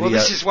little video. Well,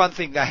 this is one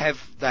thing they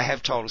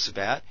have told us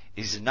about,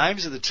 is the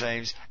names of the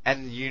teams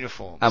and the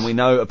uniforms. And we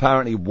know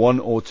apparently 1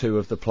 or 2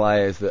 of the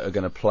players that are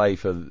going to play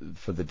for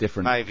the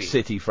different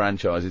city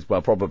franchises.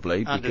 Well,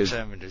 probably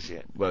undetermined as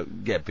yet. Well,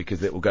 yeah,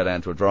 because it will go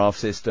down to a draft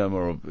system,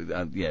 or who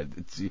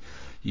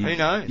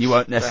knows? You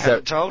won't necessarily. They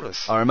haven't told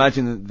us. I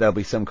imagine that there'll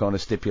be some kind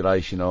of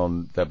stipulation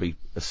on there'll be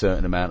a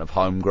certain amount of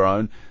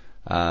homegrown,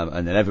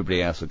 and then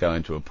everybody else will go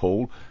into a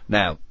pool.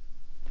 Now,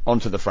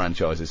 onto the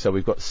franchises. So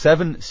we've got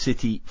 7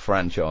 city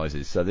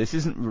franchises. So this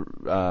isn't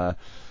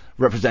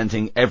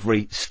representing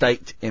every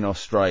state in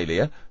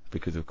Australia,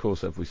 because of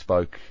course, as we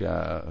spoke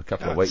a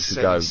couple of weeks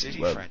ago, 7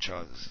 city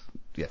franchises.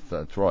 Yes,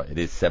 that's right. It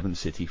is 7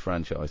 city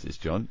franchises,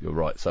 John. You're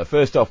right. So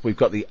first off, we've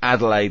got the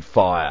Adelaide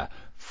Fire.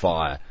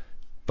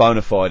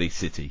 Bona fide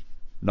city,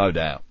 no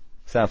doubt.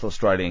 South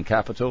Australian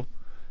capital,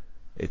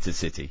 it's a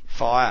city.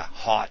 Fire,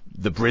 hot.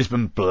 The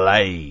Brisbane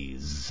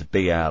Blaze,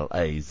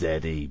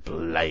 B-L-A-Z-E,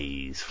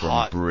 Blaze from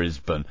hot.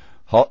 Brisbane.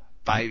 Hot.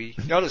 Baby,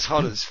 not as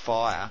hot as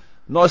fire.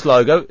 Nice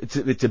logo.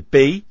 It's a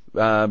B,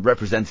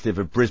 representative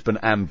of Brisbane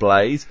and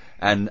Blaze,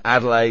 and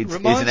Adelaide is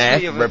an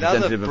F,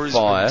 representative of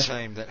fire. Brisbane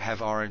team that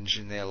have orange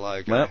in their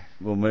logo. Well,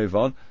 we'll move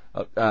on.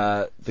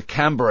 The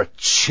Canberra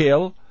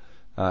Chill,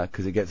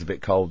 because it gets a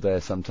bit cold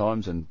there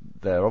sometimes, and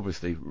they're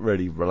obviously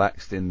really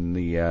relaxed in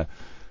the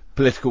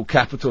political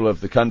capital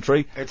of the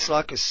country. It's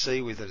like a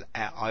sea with an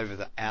over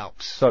the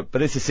Alps. So,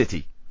 but it's a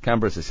city.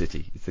 Canberra's a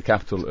city. It's the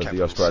capital of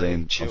the Australian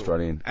and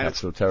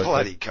capital it's territory.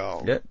 Bloody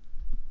cold. Yep.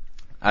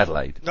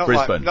 Adelaide, not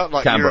Brisbane, not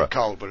like Canberra. Europe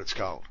cold, but it's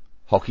cold.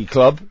 Hockey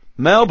Club,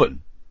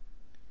 Melbourne.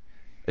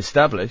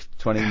 Established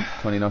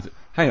 2019.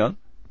 Hang on.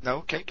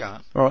 No, keep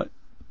going. All right.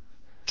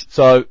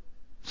 So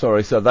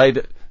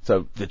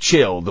the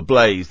Chill, the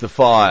Blaze, the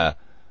Fire,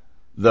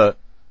 the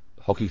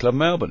Hockey Club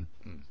Melbourne.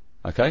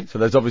 Okay, so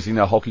there's obviously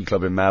no hockey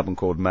club in Melbourne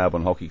called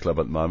Melbourne Hockey Club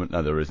at the moment.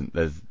 No, there isn't.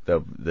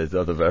 There's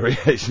other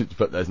variations,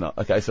 but there's not.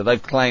 Okay, so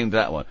they've claimed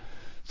that one.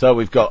 So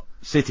we've got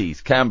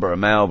cities: Canberra,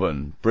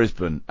 Melbourne,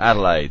 Brisbane,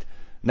 Adelaide.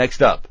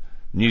 Next up,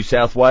 New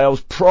South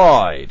Wales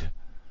Pride.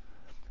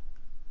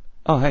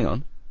 Oh, hang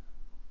on.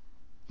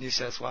 New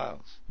South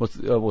Wales.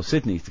 Well,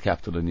 Sydney's the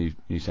capital of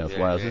New South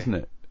Wales, isn't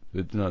it?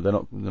 But no,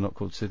 they're not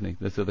called Sydney.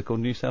 They're called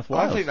New South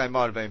Wales. I think they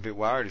might have been a bit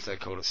worried if they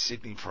called it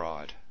Sydney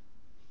Pride.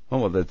 Oh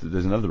well,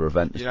 there's another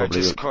event.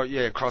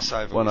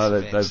 Crossover. Well,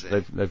 no,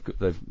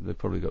 they've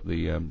probably got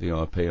the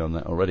IP on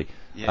that already.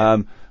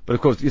 Yeah. But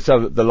of course,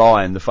 so the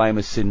lion, the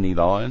famous Sydney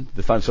lion,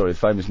 the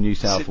famous New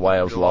South Sydney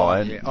Wales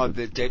lion. Yeah. Oh,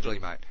 they're deadly,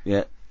 mate.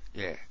 Yeah.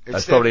 Yeah.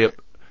 That's probably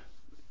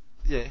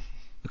yeah.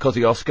 The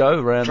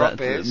Kosciuszko around Drop that.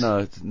 bears. No.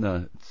 It's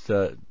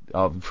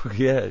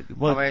yeah.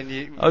 Well, I mean,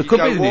 you it could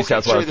go be the New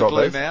South Wales through the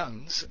Blue bears.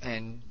 Mountains,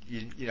 and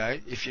you know,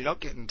 if you're not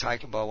getting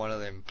taken by one of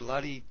them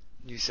bloody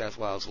New South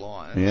Wales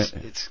lions,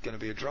 it's going to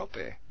be a drop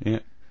bear.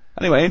 Yeah.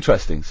 Anyway,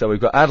 interesting. So we've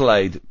got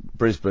Adelaide,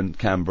 Brisbane,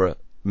 Canberra,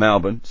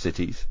 Melbourne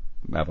cities,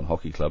 Melbourne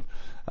Hockey Club,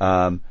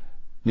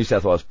 New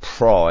South Wales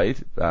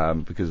Pride,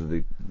 because of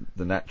the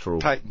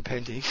natural patent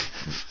pending.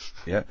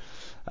 Yeah.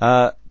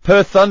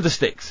 Perth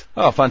Thundersticks.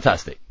 Oh,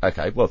 fantastic.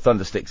 Okay. Well,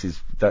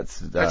 Thundersticks that's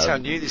how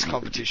new this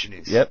competition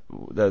is. Yep.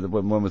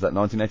 When was that?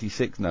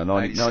 1986? No,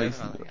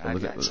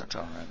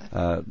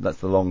 1990. That's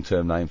the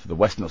long-term name for the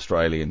Western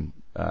Australian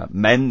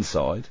men's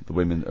side. The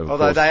women, of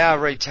although course, they are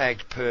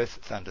retagged Perth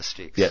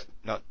Thundersticks. Yep.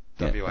 Not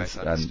WA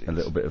Thundersticks. And a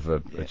little bit of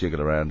a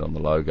jiggle around on the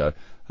logo.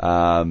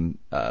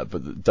 But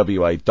the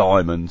WA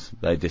Diamonds,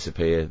 they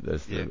disappear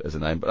as a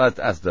name, but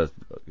as does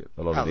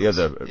a lot of the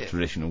other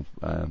traditional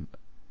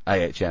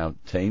AHL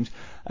teams.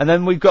 And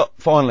then we've got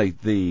finally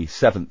the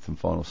seventh and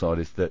final side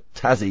is the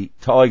Tassie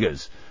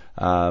Tigers.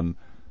 Hang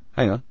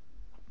on.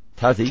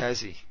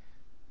 Tassie.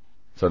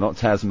 So not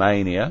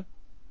Tasmania.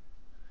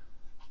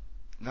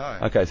 No.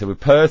 Okay, so with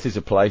Perth is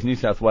a place, New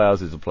South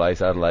Wales is a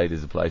place, Adelaide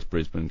is a place,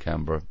 Brisbane,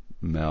 Canberra,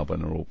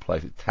 Melbourne are all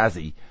places.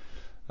 Tassie.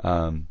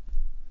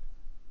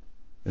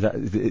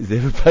 Is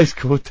there a place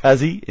called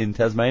Tassie in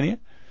Tasmania?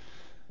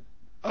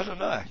 I don't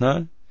know.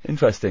 No?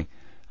 Interesting.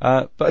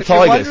 But if Tigers,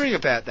 you're wondering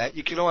about that,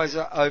 you can always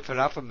open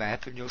up a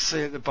map and you'll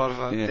see at the bottom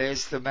of it,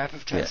 there's the map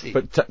of Tassie.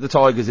 Yeah, but the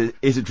Tigers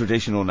is a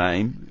traditional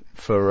name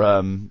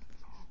for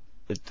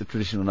the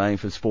traditional name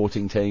for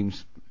sporting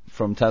teams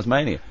from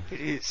Tasmania.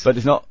 It is. But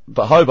it's not.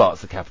 But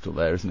Hobart's the capital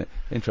there, isn't it?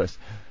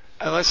 Interesting.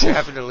 Unless you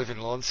happen to live in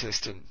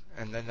Launceston,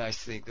 and then they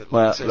think that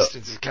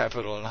Launceston's the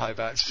capital and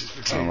Hobart's just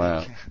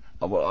pretending.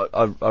 Oh,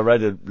 wow. I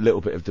read a little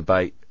bit of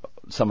debate,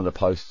 some of the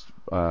posts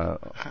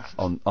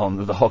on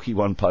the Hockey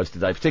One post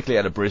today, particularly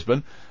out of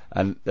Brisbane,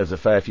 and there's a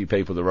fair few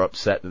people that were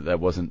upset that there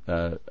wasn't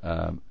a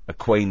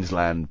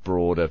Queensland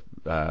broader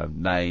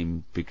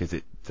name, because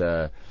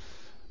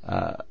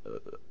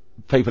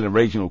people in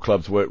regional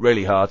clubs work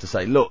really hard to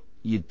say, look,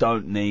 you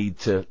don't need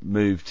to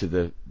move to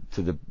the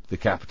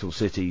capital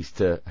cities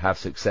to have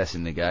success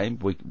in the game.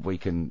 We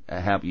can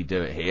help you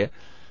do it here.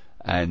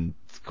 And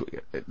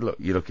look,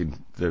 you look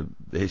in the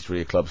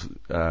history of clubs,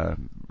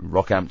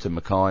 Rockhampton,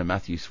 Mackay,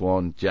 Matthew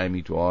Swan,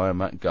 Jamie Dwyer,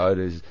 Matt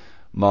Goders,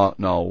 Mark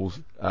Knowles,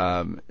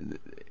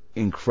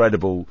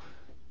 incredible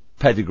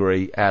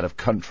pedigree out of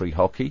country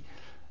hockey.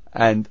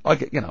 And I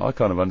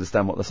kind of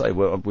understand what they say.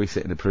 Well, we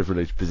sit in a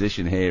privileged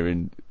position here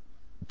in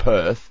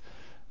Perth,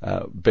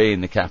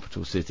 being the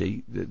capital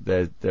city.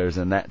 There's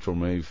a natural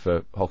move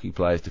for hockey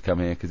players to come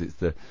here because it's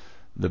the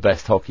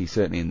best hockey,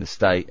 certainly in the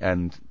state,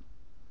 and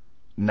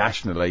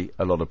nationally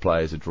a lot of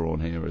players are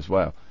drawn here as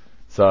well.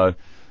 So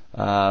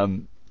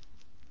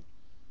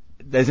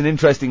there's an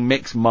interesting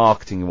mix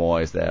marketing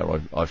wise there,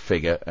 I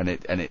figure, and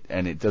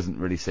it doesn't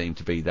really seem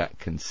to be that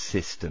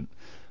consistent.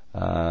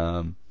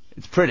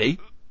 It's pretty.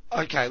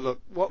 Okay, look,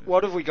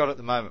 what have we got at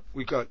the moment?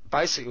 We've got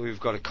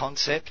a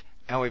concept,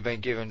 and we've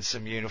been given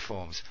some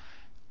uniforms.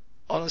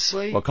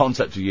 Honestly, well,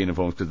 concept of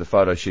uniforms, because the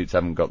photo shoots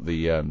haven't got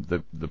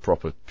the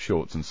proper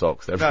shorts and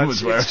socks.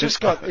 Everyone's wearing. It's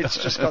just got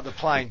the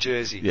plain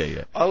jersey.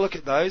 Yeah. I look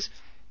at those.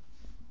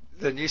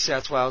 The New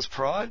South Wales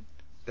Pride.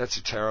 That's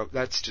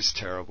just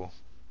terrible.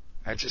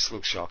 It just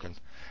looks shocking.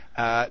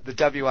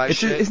 The WA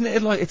shirt. Isn't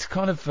it like it's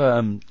kind of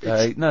no?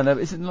 Isn't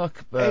it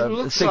like it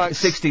looks like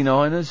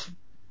 69ers?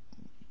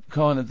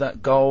 Kind of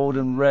that gold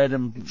and red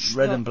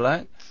and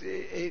black.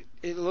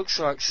 It looks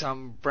like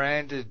some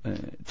branded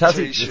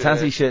Tassie. t-shirt. The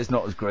Tassie shirt's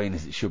not as green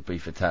as it should be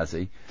for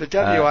Tassie. The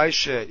WA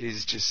shirt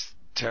is just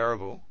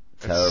terrible.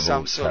 It's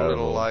some sort of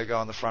little logo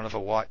on the front of a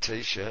white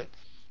t-shirt.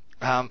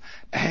 And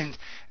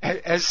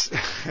as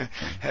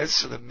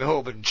for the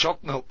Melbourne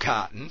choc milk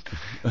carton,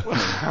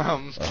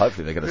 well,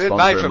 hopefully they're going to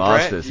sponsor a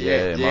Masters.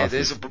 Masters,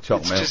 there's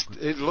choc milk.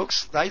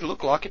 They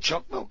look like a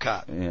choc milk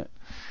carton.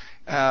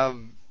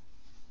 I'm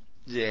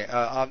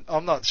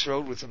not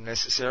thrilled with them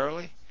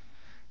necessarily.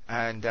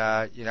 And,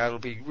 it'll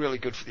be really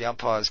good for the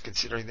umpires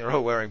considering they're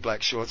all wearing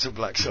black shorts and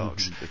black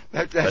socks.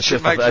 That's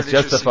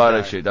just a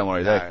photo shoot, don't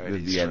worry.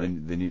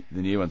 The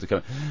new ones are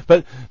coming.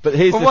 But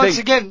here's the thing. Once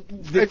again,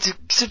 it's a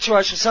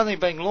situation of something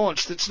being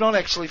launched that's not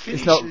actually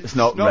finished. It's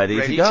not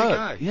ready to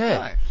go.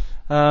 Yeah.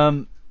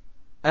 No.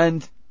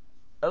 And,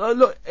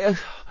 look,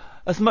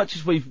 as much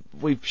as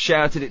we've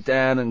shouted it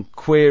down and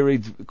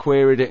queried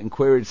it and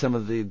queried some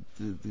of the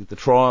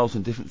trials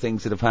and different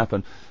things that have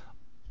happened,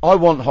 I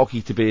want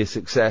hockey to be a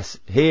success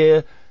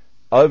here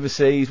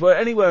overseas,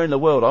 anywhere in the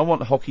world. I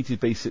want hockey to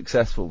be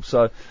successful.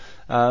 So,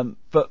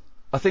 but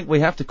I think we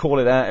have to call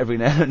it out every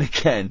now and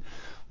again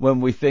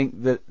when we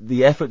think that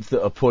the efforts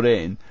that are put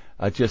in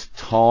are just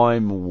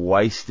time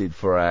wasted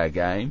for our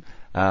game.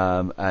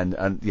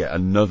 And yeah,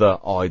 another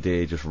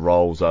idea just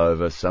rolls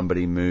over.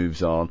 Somebody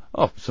moves on.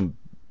 Oh, some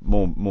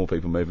more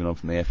people moving on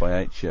from the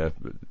FIH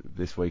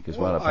this week as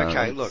well. Apparently.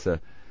 Okay,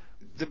 look,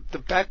 the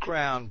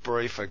background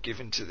briefer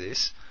given to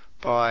this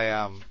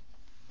by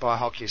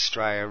Hockey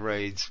Australia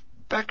reads: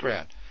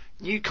 background,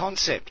 new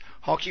concept.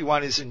 Hockey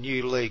One is a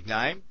new league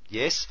name.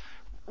 Yes.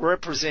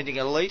 Representing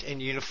elite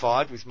and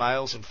unified with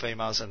males and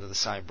females under the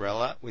same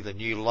umbrella, with a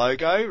new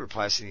logo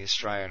replacing the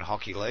Australian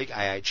Hockey League,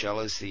 AHL,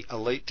 as the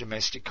elite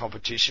domestic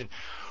competition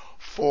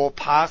for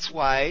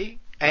pathway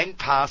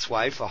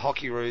for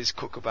Hockeyroos,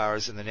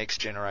 Kookaburras and the next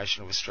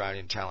generation of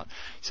Australian talent.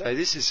 So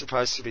this is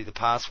supposed to be the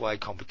pathway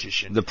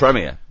competition. The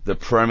premier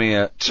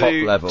top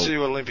level.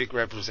 To Olympic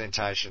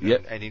representation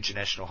and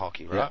international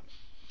hockey, right?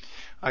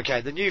 Yep.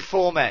 Okay, the new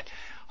format.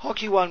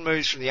 Hockey One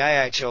moves from the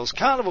AHL's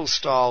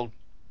carnival-style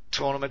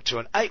tournament to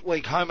an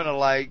 8-week home and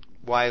away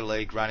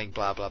league running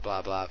blah blah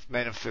blah blah.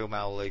 Men and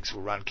female leagues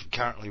will run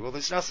concurrently. Well,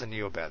 there's nothing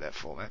new about that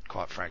format,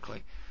 quite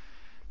frankly.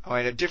 I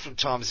mean, at different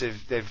times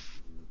they've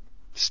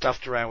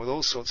stuffed around with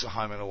all sorts of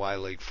home and away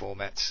league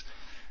formats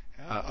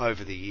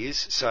over the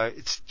years, so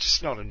it's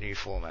just not a new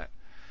format.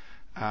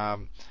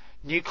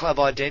 New club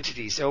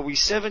identities. There will be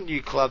 7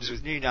 new clubs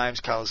with new names,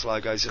 colours,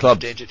 logos and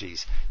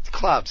identities.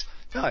 Clubs.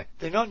 No,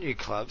 they're not new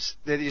clubs.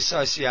 They're the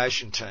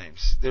association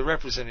teams. They're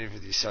representative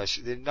of the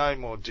association. They're no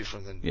more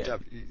different than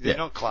they're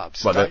not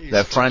clubs. Well,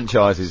 they're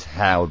franchises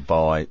held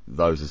by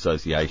those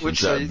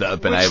associations that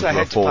have been able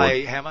to afford. To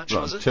pay, how much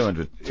was it?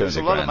 200 grand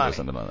or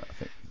something like that, I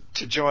think.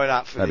 To join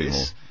up for Maybe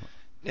this.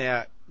 More.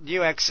 Now,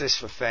 new access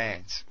for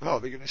fans. Well,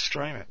 they're going to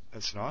stream it.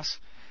 That's nice.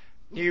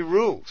 New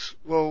rules.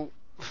 Well,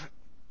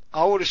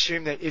 I would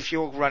assume that if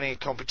you're running a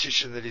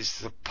competition that is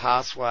the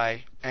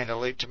pathway and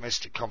elite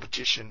domestic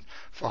competition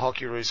for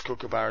Hockeyroos,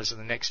 Kookaburras and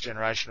the next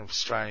generation of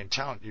Australian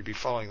talent, you'd be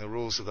following the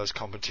rules of those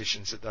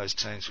competitions that those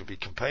teams would be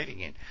competing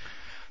in.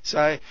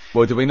 So,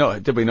 well, did we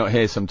not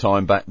hear some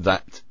time back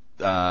that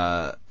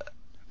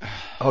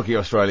Hockey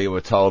Australia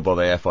were told by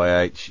the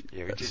FIH,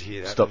 yeah, we did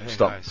hear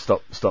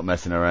that. Stop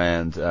messing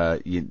around.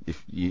 You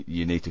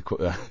need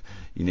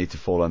to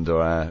fall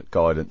under our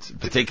guidance,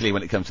 particularly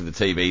when it comes to the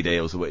TV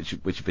deals, which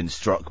have been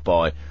struck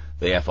by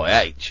the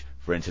FIH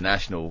for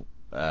international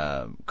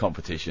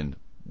competition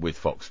with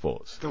Fox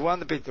Sports.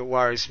 The bit that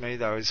worries me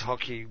though is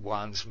Hockey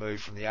One's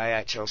move from the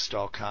AHL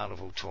style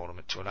carnival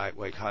tournament to an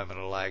 8-week home and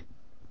away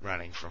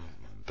running from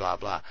blah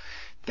blah.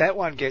 That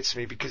one gets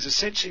me because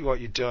essentially what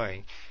you're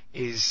doing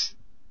is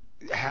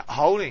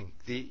holding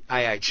the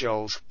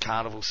AHL's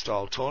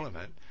carnival-style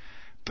tournament,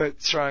 but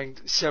throwing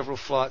several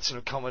flights and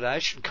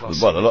accommodation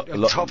costs on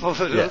top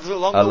of it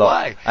along the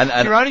way. And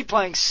you're only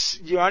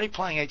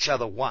playing each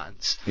other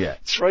once. Yeah.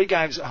 3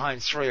 games at home,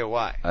 3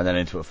 away. And then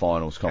into a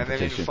finals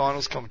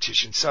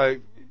competition. So,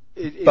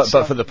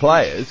 but for the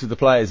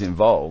players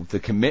involved, the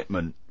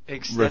commitment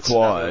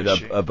required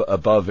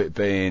above it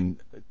being,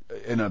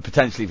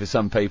 potentially for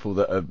some people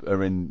that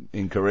are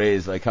in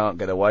careers they can't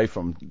get away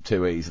from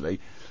too easily.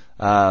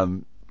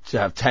 To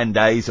have 10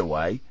 days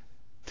away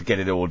to get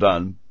it all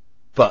done,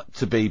 but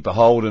to be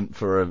beholden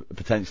for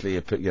potentially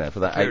for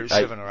that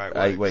 7 or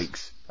 8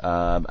 weeks,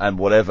 and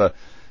whatever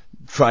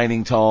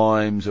training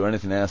times or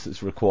anything else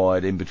that's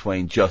required in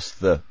between just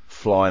the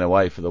flying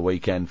away for the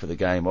weekend for the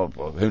game. Or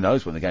who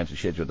knows when the games are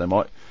scheduled? They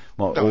might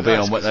all be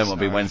on. They might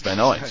be Wednesday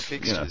nights.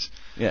 Fixtures.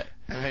 Yeah.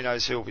 And who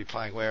knows who will be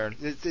playing where? And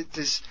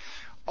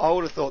I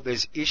would have thought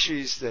there's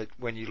issues that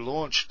when you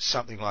launch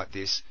something like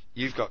this,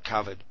 you've got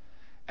covered.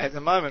 At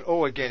the moment,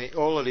 all it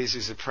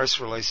is a press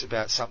release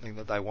about something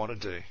that they want to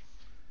do,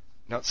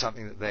 not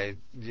something that they're,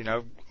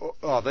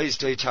 these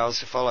details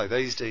to follow,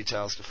 these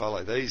details to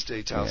follow, these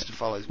details to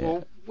follow. Yeah.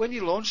 Well, when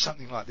you launch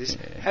something like this,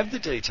 have the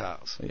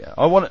details. Yeah,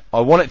 I want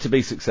it to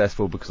be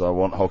successful because I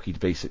want hockey to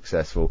be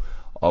successful.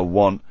 I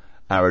want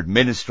our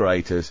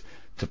administrators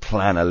to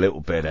plan a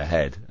little bit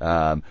ahead,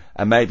 and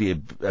maybe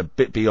a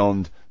bit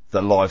beyond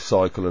the life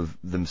cycle of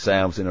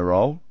themselves in a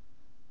role.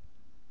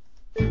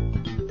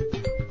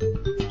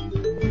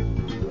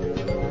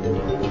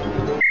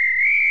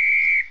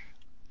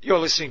 You're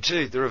listening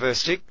to The Reverse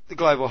Stick, the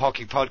Global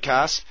Hockey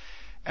Podcast,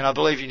 and I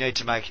believe you need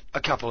to make a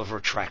couple of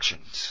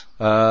retractions.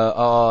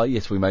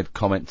 Yes, we made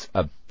comments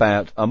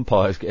about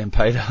umpires getting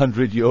paid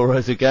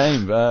 €100 a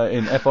game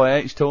in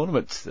FIH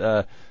tournaments.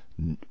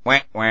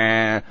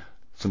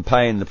 Some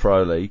pay in the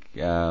Pro League,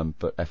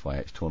 but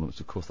FIH tournaments,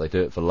 of course, they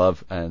do it for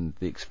love and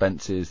the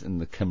expenses and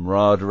the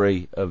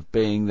camaraderie of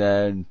being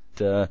there and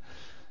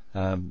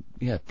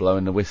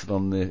blowing the whistle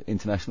on the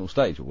international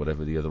stage or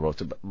whatever the other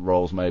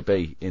roles may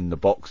be in the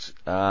box.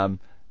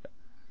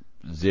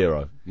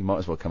 Zero. You might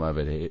as well come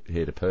over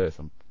here to Perth.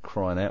 I'm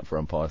crying out for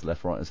umpires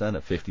left, right and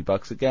centre.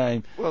 $50 a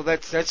game. Well,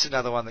 that's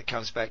another one that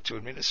comes back to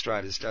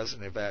administrators,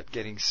 doesn't it, about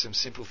getting some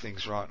simple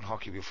things right in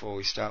hockey before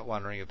we start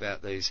wondering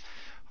about these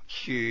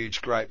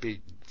huge, great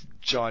big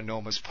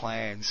ginormous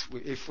plans.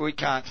 If we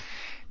can't,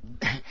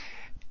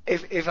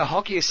 if a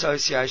hockey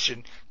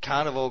association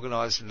can't have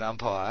organised an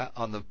umpire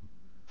on the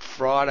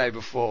Friday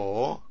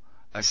before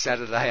a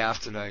Saturday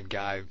afternoon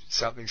game,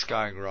 something's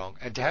going wrong.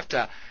 And to have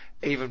to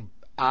even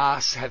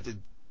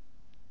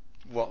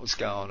what was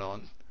going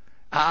on,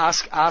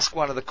 ask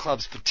one of the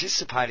clubs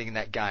participating in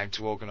that game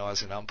to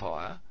organise an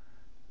umpire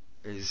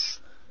is...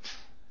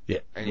 Yeah.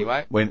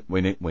 Anyway.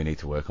 We need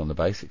to work on the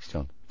basics,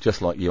 John.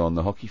 Just like you on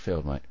the hockey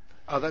field, mate.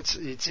 Oh, it's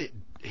it.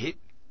 Hit,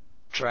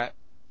 trap,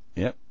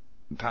 yep,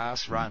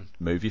 pass, run.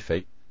 Move your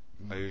feet.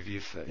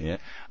 Yeah.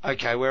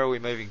 Okay, where are we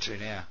moving to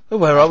now? Well,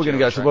 where are we going to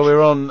go to? Well,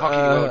 we're on... Hockey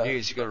World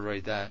News, you've got to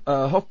read that.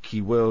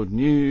 Hockey World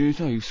News.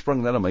 Oh, you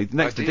sprung that on me. The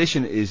next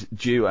edition is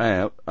due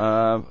out,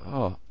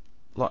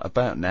 like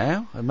about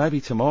now, and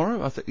maybe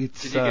tomorrow. I think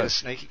it's... Did you get a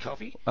sneaky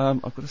copy?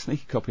 I've got a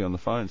sneaky copy on the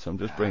phone, so I'm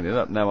just bringing it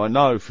up. Now, I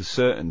know for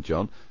certain,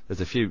 John,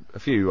 there's a few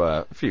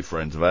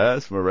friends of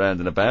ours from around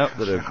and about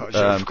that are...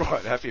 I'm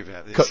quite happy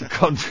about this.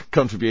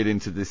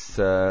 Contributing to this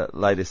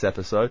latest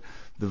episode.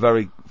 The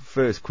very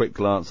first quick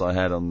glance I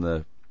had on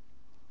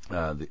the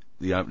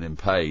opening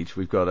page,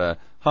 we've got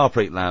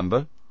Harpreet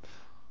Lambert.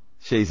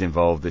 She's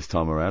involved this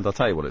time around. I'll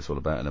tell you what it's all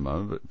about in a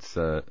moment,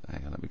 but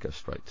hang on, let me go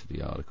straight to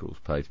the articles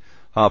page.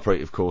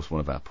 Harpreet, of course, one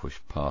of our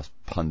push-past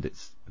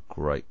pundits, a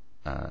great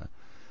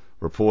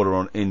reporter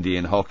on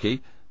Indian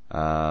hockey.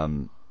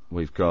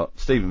 We've got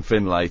Stephen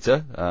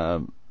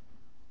Finlater,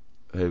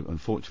 who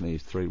unfortunately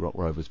his 3 Rock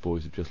Rovers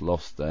boys have just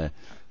lost their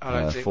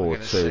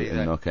 4-2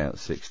 in knockout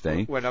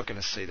 16. We're not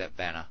going to see that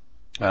banner.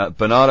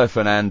 Bernardo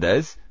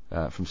Fernandez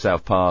from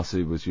South Pass,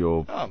 who was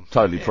your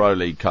Totally Pro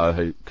League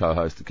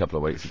co-host a couple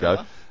of weeks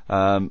ago.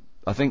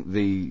 I think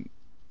the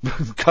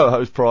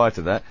co-host prior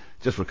to that,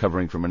 just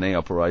recovering from a knee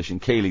operation,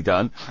 Keely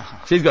Dunn.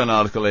 She's got an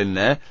article in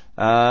there.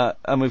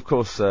 And of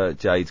course,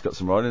 Jade's got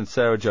some writing, and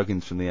Sarah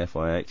Juggins from the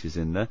FIH is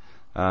in there.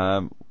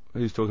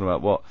 Who's talking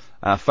about what?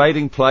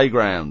 Fading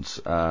playgrounds.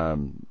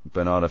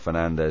 Bernardo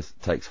Fernandez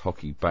takes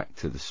hockey back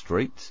to the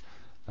streets.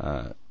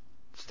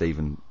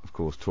 Stephen, of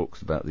course,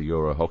 talks about the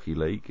Euro Hockey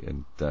League,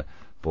 and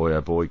boy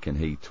oh boy can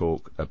he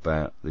talk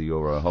about the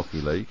Euro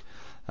Hockey League.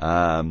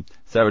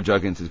 Sarah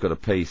Juggins has got a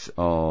piece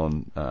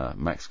on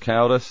Max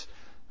Caldas.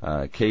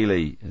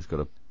 Keely has got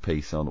a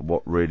piece on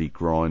what really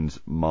grinds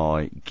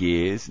my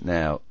gears.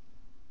 Now,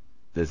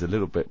 there's a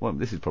little bit... Well,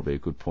 this is probably a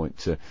good point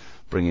to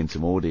bring in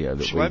some audio.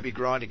 She won't be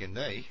grinding a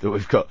knee. That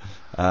we've got.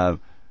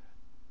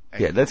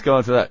 Let's go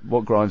on to that.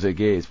 What grinds her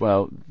gears?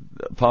 Well,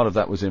 part of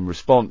that was in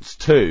response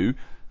to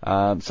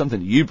something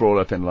that you brought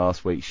up in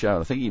last week's show.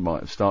 I think you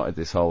might have started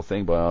this whole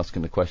thing by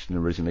asking the question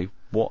originally,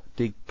 what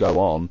did go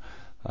on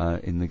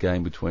in the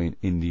game between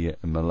India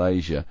and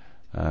Malaysia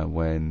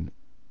when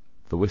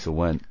the whistle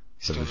went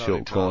for the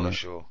short corner?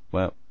 Sure.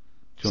 Well,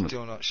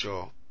 still not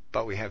sure,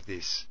 but we have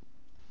this.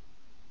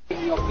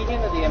 In the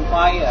opinion of the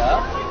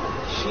umpire,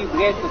 she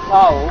gave the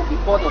foul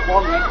before the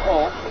ball went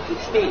off. It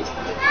stays.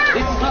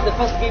 This is not the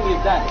first game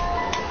you've done.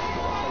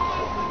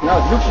 No,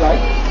 it looks like.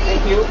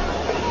 Thank you.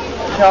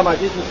 Tama,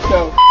 this is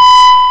so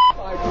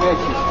 5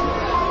 matches.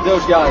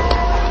 Those guys.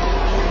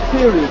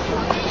 Seriously.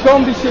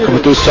 Don't be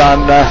serious.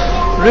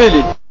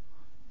 Really.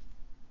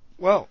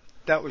 Well,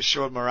 that was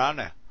Sean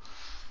Morana.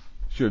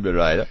 Should be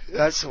right.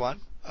 That's the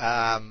one.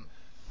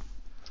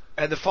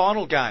 And the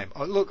final game.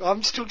 Oh, look,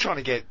 I'm still trying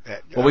to get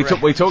that. Well, we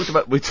talked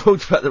about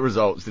the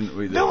results, didn't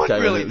we? No one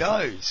really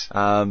knows.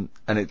 And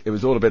it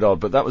was all a bit odd,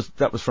 but that was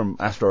from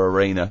Astro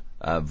Arena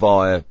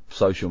via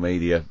social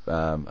media.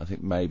 I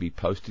think maybe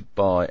posted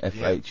by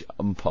FH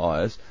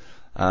umpires.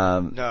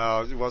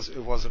 No, it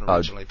wasn't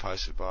originally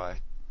posted by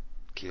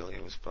Keely.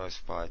 It was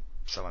posted by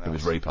someone else. It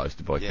was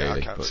reposted by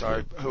Keely. Okay,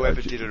 sorry,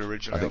 whoever did it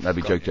originally. I think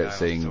maybe Jagjit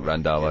Singh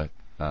Randhawa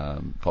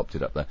popped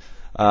it up there.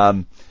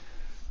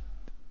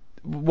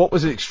 What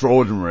was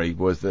extraordinary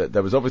was that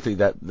there was obviously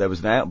there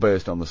was an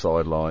outburst on the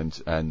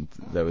sidelines, and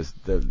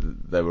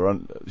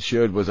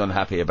Sherd was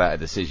unhappy about a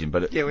decision,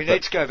 but we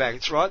need to go back.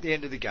 It's right at the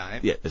end of the game.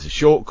 Yeah, there's a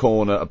short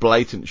corner, a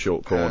blatant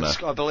short corner.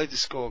 I believe the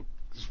score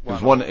was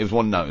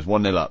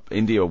 1-0 up.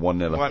 India were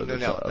 1-0 up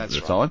at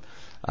the time.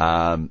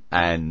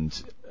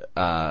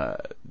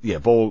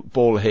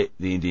 Ball hit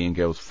the Indian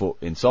girl's foot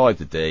inside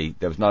the D.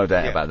 There was no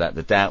doubt about that.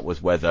 The doubt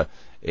was whether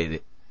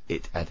it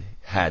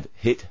had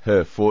hit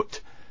her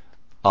foot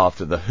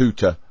after the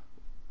hooter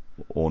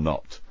or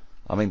not.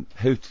 I mean,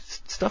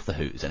 stuff the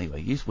hooters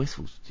anyway. Use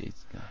whistles. Jeez.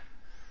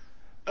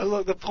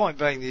 Look, the point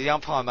being, the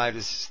umpire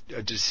made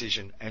a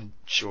decision, and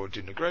Shaw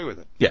didn't agree with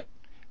it. Yeah.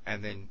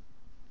 And then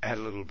had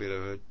a little bit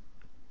of an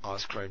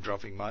ice cream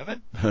dropping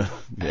moment, and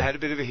had a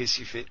bit of a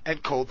hissy fit,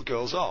 and called the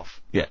girls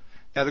off. Yeah.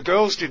 Now, the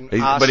girls didn't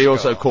ask. But he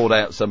also called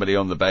out somebody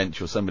on the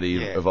bench or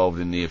somebody involved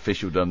in the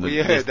officialdom.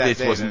 This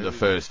wasn't the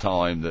first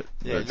time that.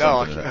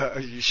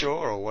 Are you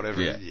sure or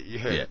whatever? Yeah. You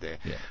heard it there.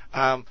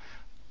 Yeah.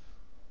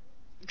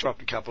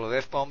 Dropped a couple of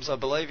F-bombs, I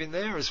believe, in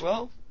there as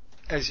well,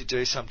 as you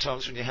do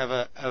sometimes when you have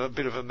a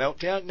bit of a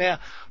meltdown. Now,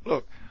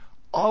 look,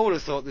 I would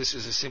have thought this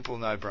was a simple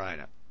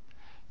no-brainer.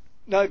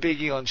 No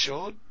biggie on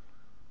short,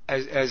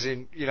 as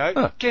in,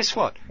 guess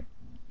what?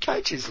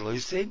 Coaches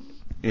lose then.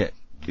 Yeah.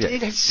 Yeah.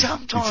 It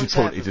sometimes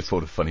He just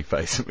pulled a funny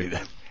face at me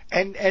then.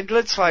 And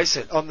let's face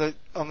it, on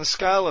the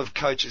scale of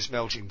coaches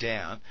melting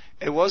down,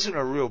 it wasn't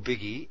a real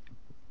biggie.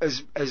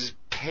 As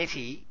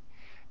petty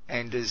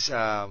and as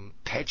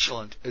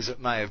petulant as it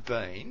may have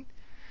been,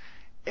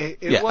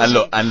 it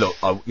wasn't. And look,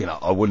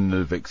 I wouldn't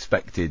have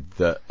expected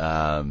that.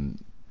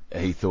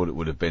 He thought it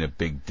would have been a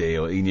big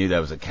deal. He knew there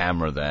was a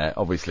camera there.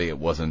 Obviously, it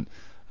wasn't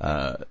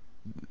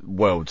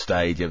world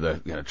stage of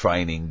the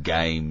training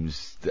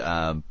games,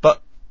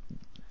 but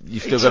you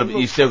still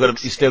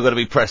got to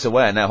be press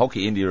aware. Now,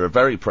 Hockey India are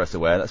very press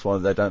aware. That's why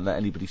they don't let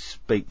anybody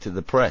speak to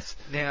the press.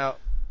 Now,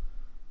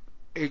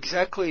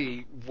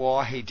 exactly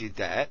why he did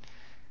that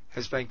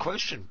has been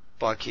questioned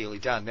by Keely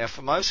Dunn. Now,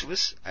 for most of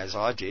us, as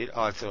I did,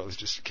 I thought it was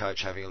just a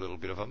coach having a little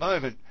bit of a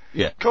moment.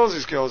 Yeah. Calls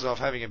his girls off,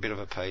 having a bit of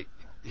a peak,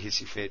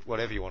 hissy fit,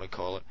 whatever you want to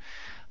call it.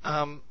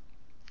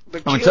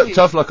 But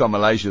tough luck on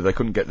Malaysia. They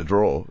couldn't get the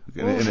draw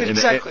in a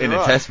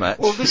test match.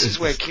 Well, this is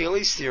where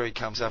Keely's theory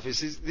comes up.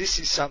 This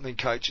is something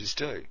coaches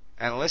do,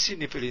 and unless you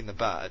nip it in the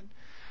bud,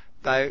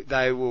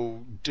 they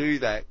will do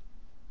that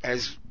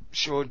as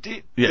Shaw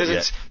did.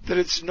 That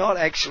it's not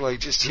actually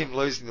just him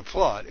losing the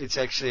plot. It's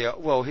actually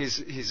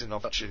here's an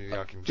opportunity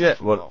I can.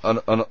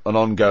 An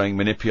ongoing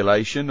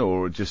manipulation,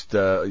 or just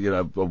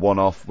a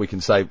one-off. We can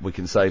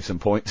save some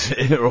points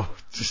here, or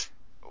just.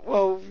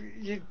 Well,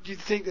 you'd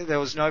think that there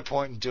was no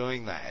point in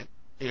doing that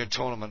in a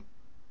tournament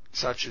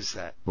such as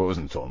that. Well, it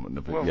wasn't a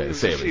tournament, but a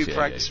few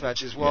practice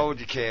matches. Why would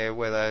you care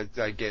whether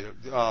they get it?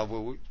 Oh,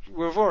 well,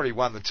 we've already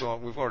won the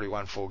tournament. We've already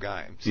won 4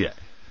 games. Yeah.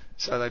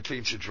 So they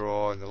pinch a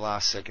draw in the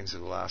last seconds of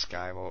the last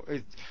game.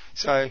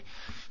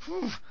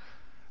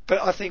 But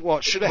I think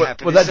what should have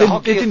happened is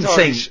that didn't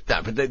seem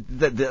that, but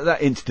that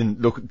incident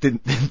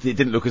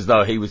didn't look as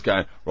though he was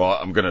going,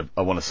 right,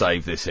 I want to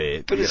save this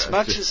here. But as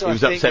much as I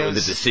think he was upset with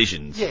the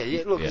decisions.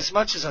 As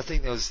much as I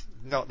think there was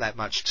not that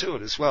much to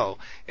it as well,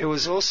 it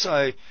was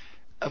also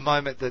a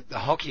moment that the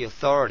hockey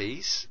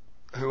authorities,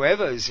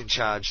 whoever is in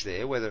charge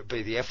there, whether it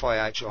be the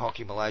FIH or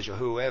Hockey Malaysia,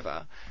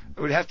 whoever, it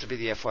would have to be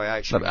the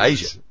FIH. No,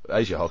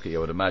 Asia Hockey, I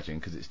would imagine,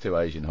 because it's 2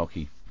 Asian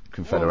hockey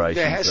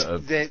confederations. Well,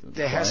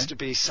 there has to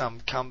be some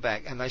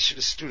comeback, and they should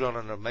have stood on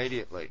it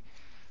immediately.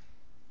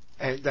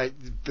 But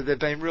they've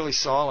been really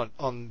silent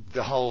on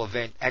the whole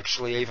event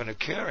actually even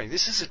occurring.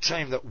 This is a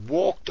team that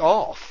walked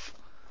off.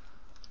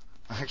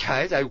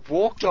 Okay, they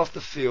walked off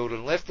the field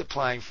and left the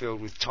playing field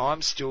with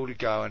time still to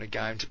go and a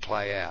game to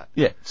play out.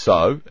 Yeah.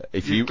 So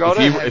if you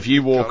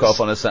walk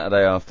off on a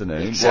Saturday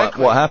afternoon,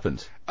 exactly. what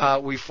happens?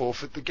 We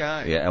forfeit the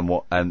game. Yeah,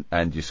 and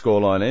your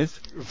scoreline is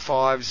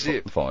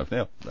 5-0.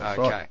 5-0. That's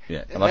okay. Right.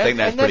 Yeah, and I think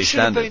that's pretty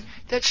standard.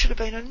 That should have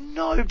been a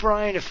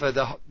no-brainer for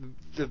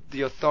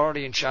the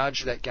authority in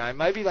charge of that game.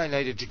 Maybe they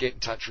needed to get in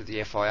touch with the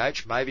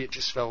FIH. Maybe it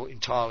just fell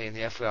entirely in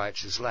the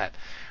FIH's lap.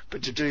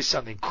 But to do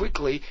something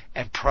quickly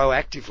and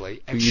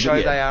proactively and show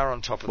they are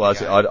on top of the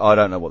game. I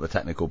don't know what the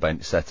technical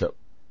bench setup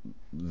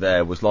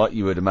there was like.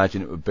 You would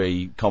imagine it would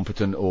be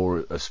competent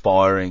or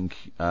aspiring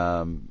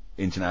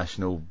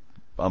international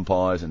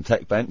umpires and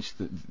tech bench.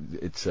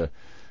 It's an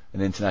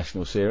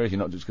international series. You're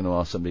not just going to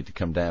ask somebody to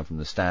come down from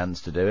the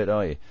stands to do it,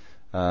 are you?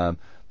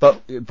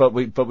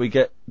 But we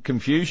get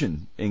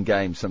confusion in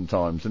games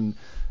sometimes, and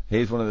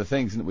here's one of the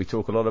things that we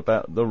talk a lot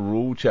about: the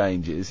rule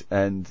changes,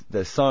 and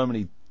there's so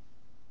many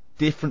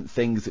different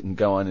things that can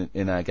go on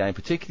in our game,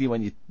 particularly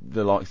when you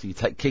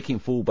take kicking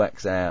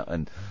fullbacks out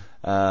and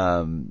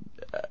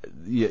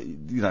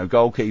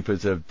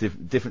goalkeepers of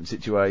different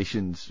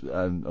situations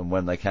and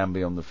when they can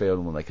be on the field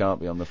and when they can't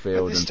be on the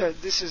field.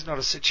 This is not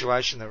a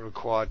situation that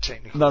required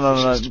technical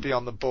officials to be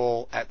on the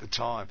ball at the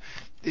time.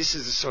 This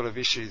is the sort of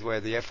issue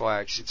where the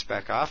FIH sits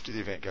back after the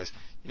event and goes,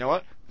 you know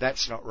what,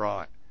 that's not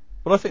right.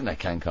 Well, I think they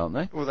can't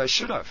they? Well, they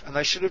should have, and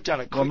they should have done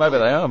it quickly. Well,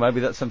 maybe they are.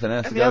 Maybe that's something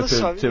else to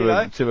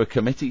go to a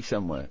committee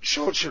somewhere.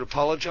 Short should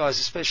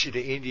apologise, especially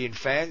to Indian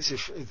fans,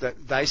 if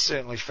they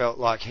certainly felt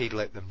like he'd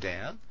let them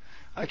down.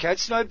 Okay,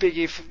 it's no big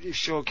if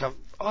Short come.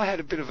 I had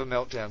a bit of a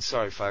meltdown.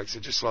 Sorry, folks, I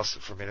just lost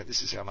it for a minute.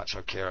 This is how much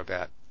I care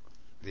about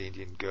the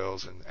Indian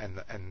girls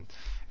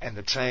and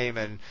the team,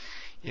 and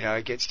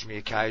it gets to me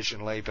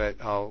occasionally, but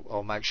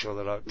I'll make sure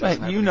that it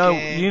doesn't happen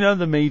again. You know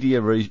the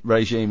media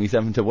regime he's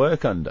having to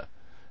work under.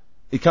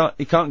 He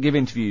can't give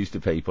interviews to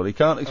people. He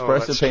can't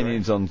express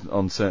opinions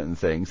on certain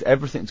things.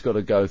 Everything's got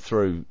to go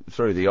through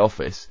the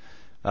office.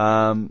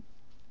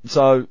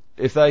 So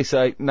if they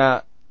say,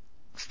 nah,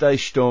 stay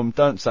stum,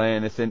 don't say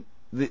anything,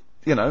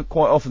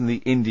 quite often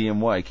the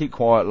Indian way, keep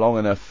quiet long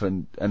enough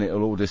and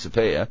it'll all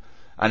disappear,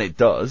 and it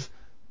does.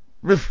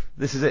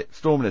 This is it.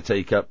 Storm in a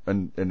teacup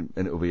and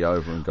it'll be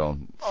over and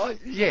gone.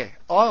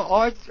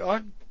 I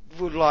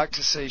would like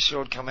to see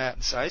Short come out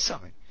and say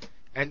something.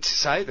 And to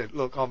say that,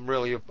 look,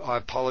 I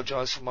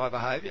apologise for my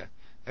behaviour,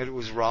 and it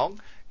was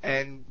wrong,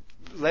 and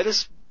let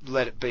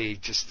it be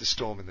just the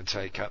storm in the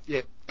teacup.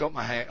 Yeah,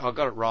 I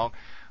got it wrong.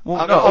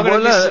 Well, I'm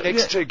going to miss the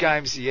next 2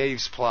 games the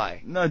Eves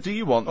play. No, do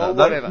you want that? Or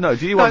whatever. No,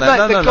 do you want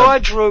that? The guy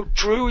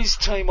drew his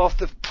team off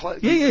the play.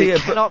 He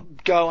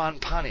cannot go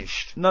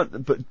unpunished. No,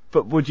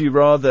 but would you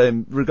rather,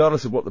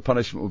 regardless of what the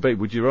punishment would be,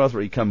 would you rather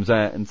he comes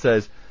out and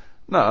says,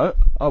 No,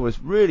 I was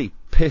really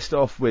pissed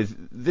off with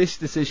this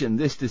decision.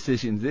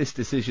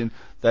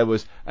 There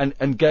was,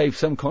 and gave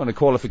some kind of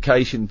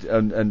qualification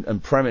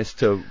and premise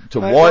to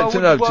why.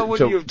 Why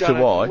wouldn't you have done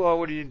it? Why? Why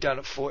would you have done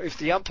it for? If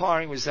the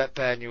umpiring was that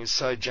bad and you were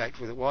so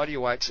jacked with it, why do you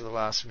wait till the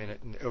last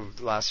minute or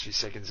the last few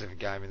seconds of a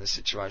game in a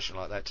situation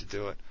like that to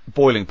do it?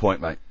 Boiling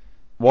point, mate.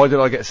 Why did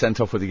I get sent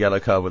off with a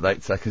yellow card with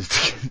 8 seconds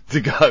to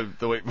go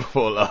the week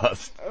before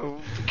last?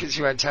 Because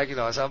you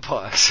antagonise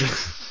umpires.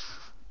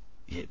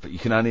 Yeah, but you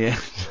can only...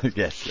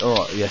 yes,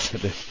 alright, yes I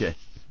did, yeah.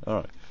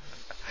 Alright.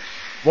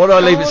 Why do I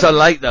leave it so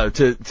late though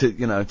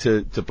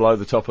to blow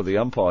the top of the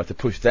umpire, to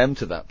push them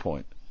to that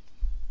point?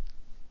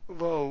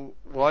 Well,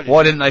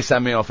 why didn't they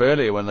send me off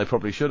earlier when they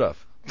probably should have?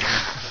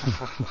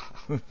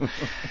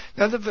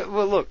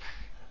 Well, look,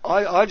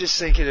 I just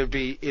think it'd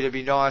be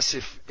nice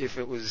if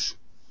it was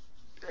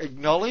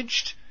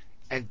acknowledged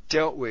and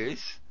dealt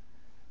with,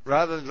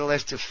 rather than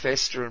left to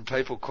fester and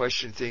people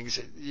question things.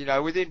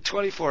 Within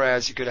 24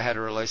 hours you could have had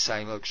a release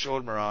saying, look,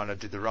 Sean Morano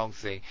did the wrong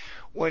thing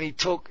when he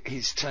took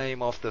his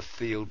team off the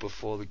field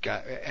before the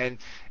game, and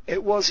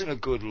it wasn't a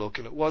good look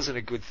and it wasn't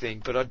a good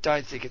thing, but I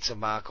don't think it's a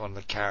mark on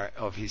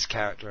of his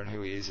character and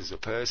who he is as a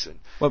person.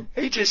 Well,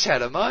 he just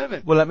had a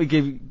moment. Well, let me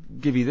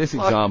give you this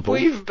example.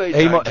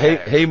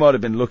 He might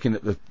have been looking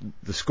at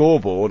the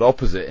scoreboard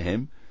opposite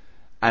him,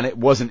 and it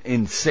wasn't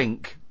in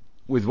sync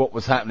with what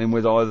was happening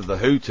with either the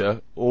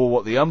hooter or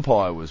what the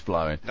umpire was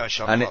blowing. No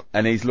shot clock.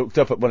 And he's looked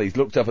up at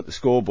the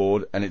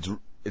scoreboard, and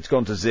it's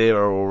gone to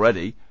 0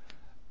 already,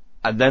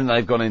 and then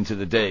they've gone into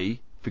the D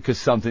because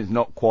something's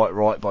not quite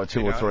right by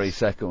 2 or 3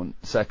 seconds.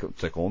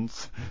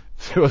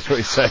 2 or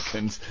 3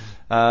 seconds.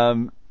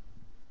 And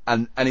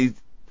he,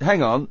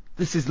 hang on,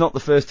 this is not the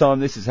first time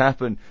this has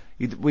happened.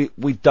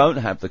 We don't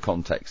have the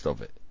context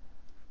of it.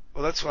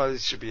 Well, that's why they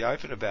should be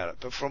open about it.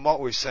 But from what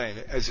we've seen,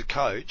 as a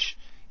coach,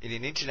 in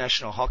an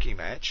international hockey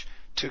match,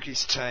 took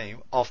his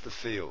team off the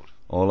field.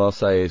 All I'll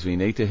say is we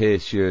need to hear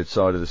Sherd's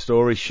side of the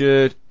story.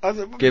 Sherd,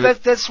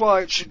 that's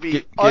why it should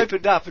be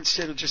opened up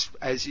instead of just,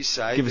 as you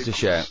say... Give us a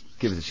shout.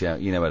 Give us a shout.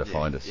 You know where to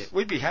find us. Yeah.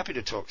 We'd be happy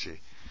to talk to you.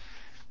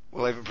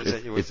 We'll even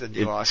present you with the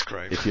new ice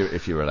cream.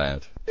 If you're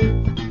allowed.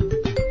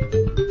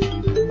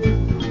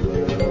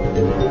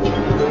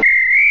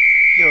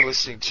 You're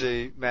listening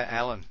to Matt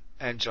Allen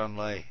and John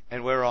Lee,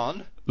 and we're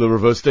on... The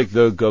Reverse Stick,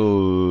 the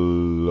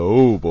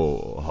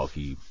Global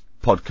Hockey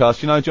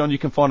Podcast. John, you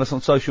can find us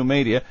on social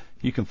media.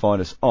 You can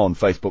find us on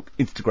Facebook,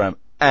 Instagram,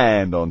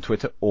 and on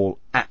Twitter, all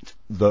at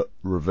The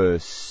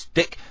Reverse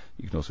Stick.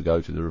 You can also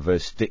go to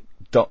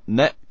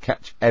thereversestick.net,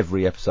 catch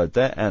every episode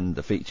there, and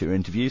the feature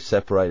interviews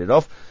separated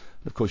off.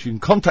 Of course, you can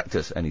contact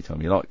us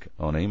anytime you like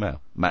on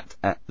email,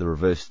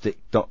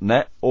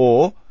 matt@thereversestick.net,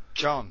 or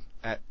John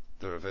at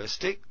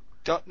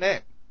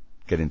thereversestick.net.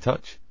 Get in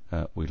touch.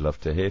 We'd love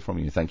to hear from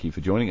you. Thank you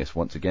for joining us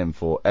once again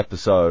for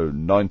episode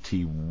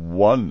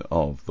 91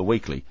 of the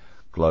weekly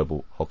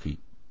Global Hockey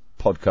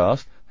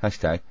Podcast.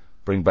 #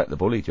 Bring Back the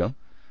Bully, John.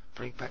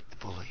 Bring back the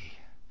bully.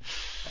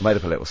 I made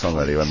up a little song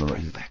earlier.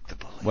 Bring back the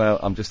bully. Well,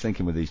 I'm just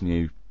thinking with these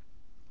new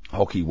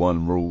Hockey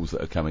One rules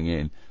that are coming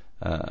in.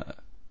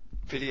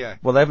 Video.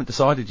 Well, they haven't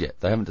decided yet.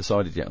 They haven't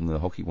decided yet on the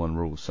Hockey One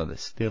rules, so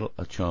there's still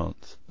a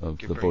chance of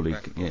the bully.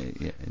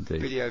 Yeah,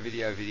 indeed. Video.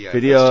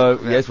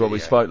 Yes, well, we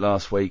spoke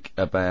last week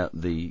about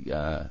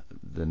the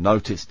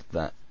notice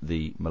that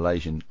the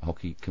Malaysian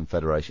Hockey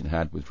Confederation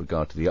had with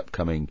regard to the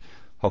upcoming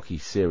hockey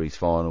series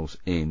finals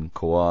in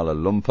Kuala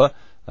Lumpur,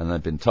 and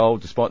they've been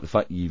told, despite the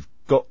fact you've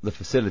got the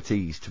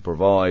facilities to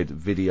provide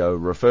video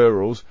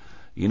referrals,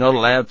 you're not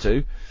allowed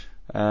to,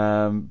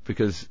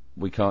 because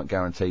we can't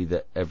guarantee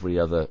that every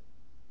other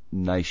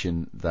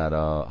nation that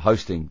are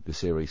hosting the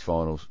series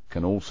finals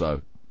can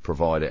also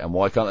provide it. And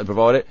why can't they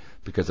provide it?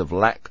 Because of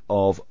lack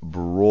of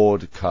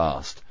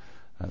broadcast.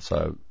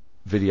 So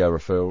video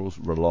referrals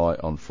rely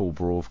on full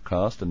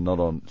broadcast and not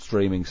on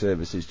streaming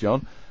services,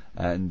 John.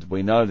 And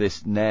we know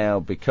this now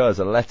because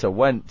a letter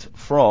went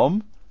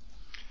from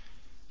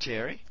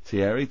Thierry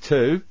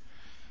to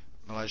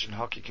Malaysian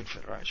Hockey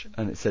Confederation.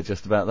 And it said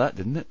just about that,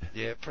 didn't it?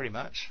 Yeah, pretty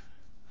much.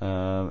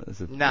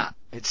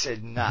 It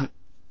said nah.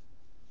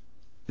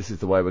 This is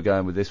the way we're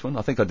going with this one.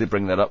 I think I did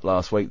bring that up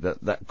last week,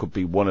 that could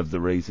be one of the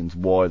reasons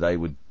why they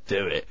would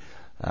do it.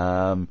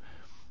 Rather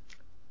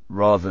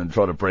than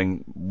try to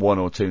bring one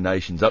or two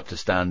nations up to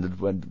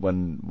standard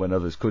when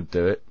others could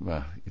do it.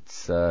 Well,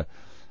 it's...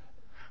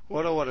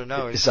 what I want to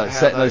know is how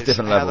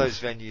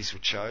those venues were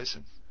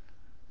chosen.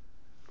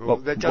 Well,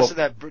 doesn't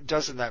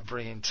that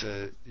bring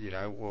into,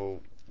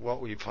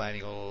 what were you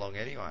planning all along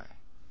anyway?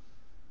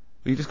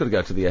 You just got to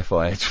go to the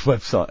FIH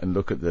website and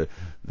look at the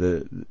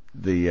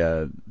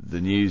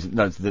news,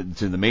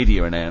 to the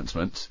media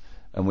announcements.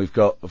 And we've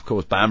got, of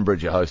course,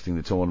 Banbridge are hosting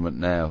the tournament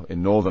now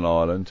in Northern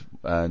Ireland,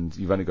 and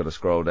you've only got to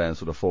scroll down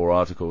sort of 4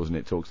 articles, and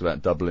it talks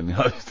about Dublin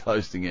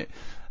hosting it.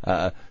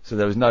 So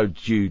there was no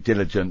due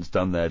diligence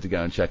done there to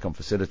go and check on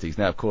facilities.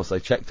 Now, of course, they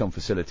checked on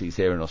facilities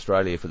here in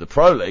Australia for the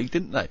Pro League,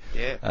 didn't they?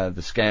 Yeah.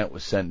 The scout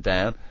was sent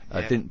down.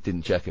 Yeah.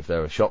 Didn't check if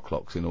there were shot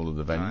clocks in all of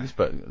the venues,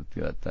 but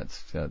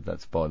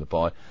that's by the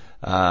by.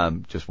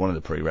 Just one of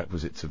the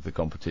prerequisites of the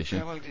competition.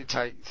 How long did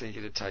it think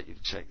it'd take you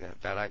to check that?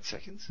 About 8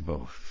 seconds?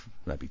 Well,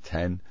 maybe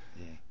 10.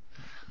 Yeah.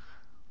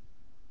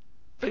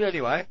 But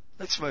anyway,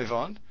 let's move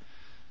on.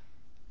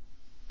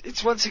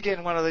 It's once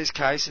again one of these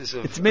cases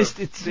of things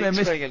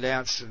being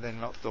announced and then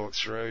not thought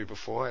through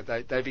before.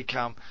 They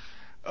become,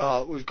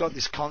 we've got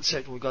this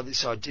concept, we've got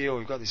this idea,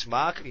 we've got this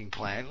marketing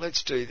plan,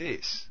 let's do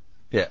this.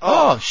 Yeah.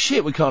 Oh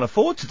shit, we can't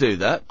afford to do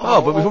that.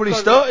 But we've already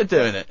started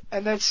doing it.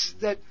 And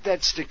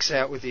that sticks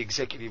out with the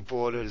executive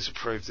board that has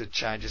approved the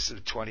changes to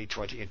the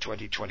 2020 and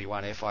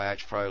 2021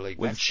 FIH Pro League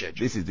match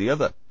schedule. This is the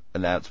other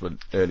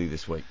announcement early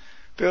this week.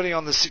 Building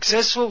on the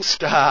successful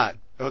start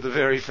of the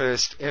very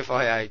first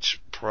FIH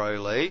Pro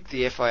League,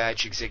 the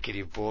FIH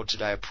Executive Board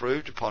today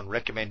approved, upon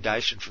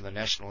recommendation from the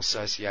national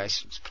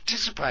associations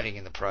participating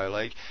in the Pro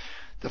League,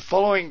 the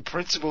following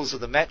principles of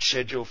the match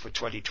schedule for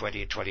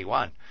 2020 and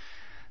 21.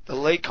 The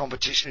league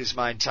competition is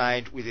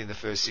maintained within the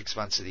first 6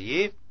 months of the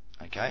year.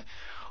 Okay.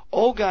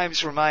 All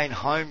games remain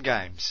home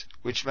games,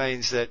 which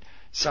means that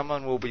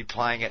someone will be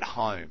playing at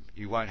home.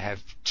 You won't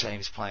have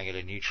teams playing at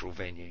a neutral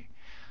venue.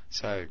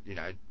 So,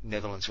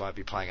 Netherlands won't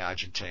be playing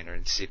Argentina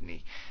in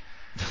Sydney.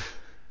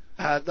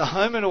 The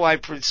home and away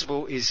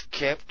principle is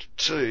kept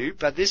too,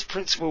 but this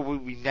principle will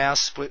be now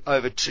split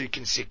over 2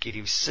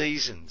 consecutive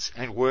seasons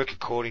and work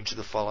according to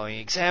the following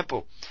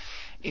example.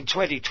 In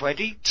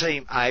 2020,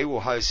 Team A will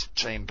host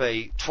Team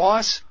B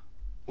twice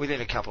within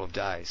a couple of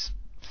days.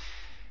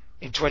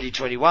 In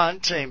 2021,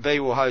 Team B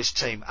will host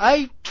Team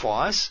A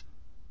twice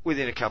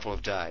within a couple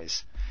of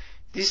days.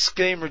 This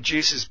scheme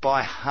reduces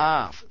by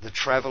half the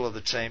travel of the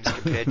teams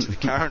compared to the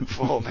current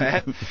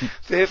format,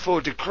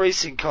 therefore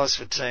decreasing costs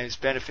for teams,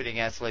 benefiting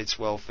athletes'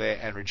 welfare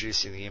and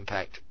reducing the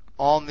impact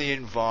on the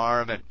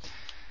environment.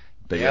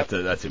 But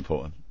that's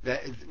important.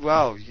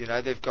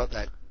 They've got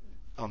that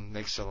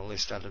next on the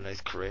list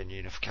underneath career and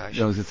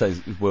unification. I was going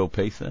to say, is world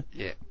peace there?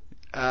 Yeah.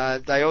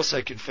 They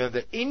also confirmed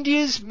that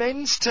India's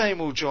men's team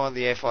will join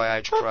the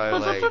FIH Pro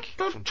League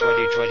from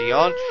 2020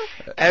 on,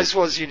 as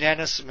was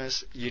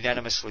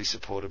unanimously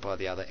supported by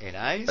the other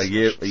NAs. A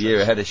year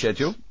ahead of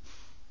schedule?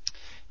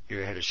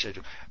 Year ahead of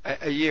schedule.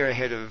 A year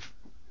ahead of,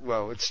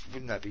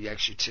 wouldn't that be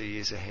actually 2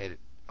 years ahead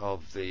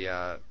of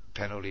the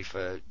penalty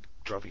for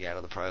dropping out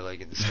of the Pro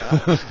League in the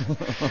start?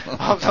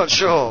 I'm not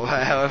sure,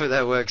 however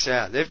that works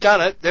out. They've done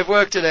it. They've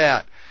worked it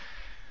out.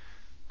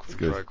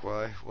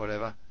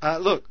 Whatever.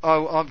 Look,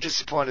 I'm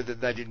disappointed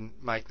that they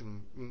didn't make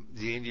them.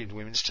 The Indian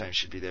women's team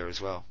should be there as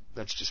well.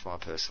 That's just my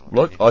personal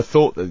opinion. Look, I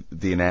thought that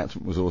the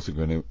announcement was also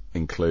going to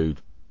include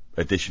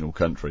additional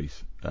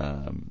countries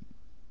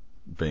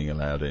being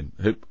allowed in.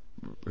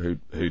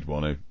 Who'd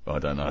want to? I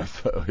don't know.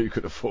 Who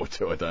could afford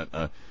to? I don't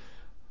know.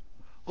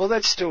 Well,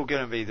 that's still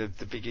going to be the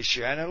big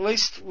issue, and at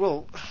least,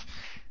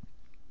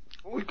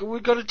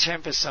 we've got to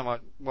temper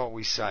somewhat what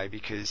we say,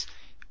 because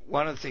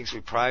one of the things we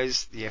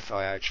praise the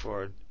FIH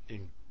for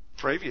in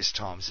previous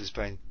times has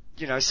been,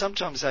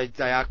 sometimes they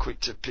are quick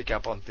to pick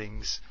up on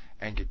things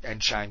and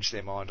change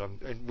their mind on,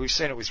 and we've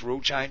seen it with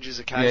rule changes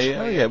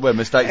occasionally. Yeah, where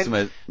mistakes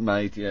are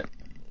made, yeah.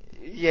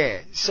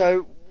 Yeah,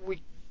 so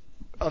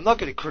I'm not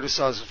going to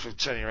criticise it for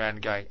turning around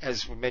and going,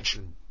 as we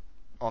mentioned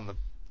on the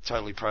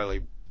Totally Pro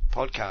League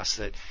podcast,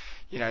 that,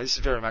 this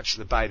is very much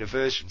the beta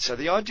version. So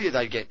the idea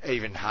they get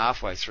even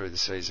halfway through the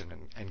season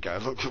and go,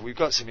 look, we've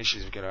got some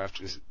issues we're going to have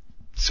to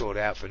sort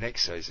out for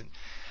next season,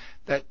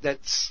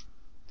 that's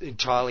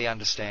entirely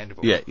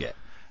understandable. Yeah.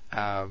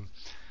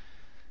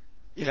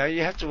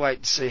 You have to wait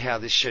and see how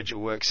this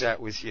schedule works out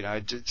with,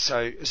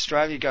 so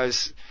Australia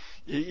goes,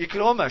 you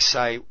could almost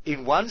say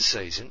in one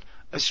season,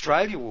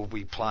 Australia will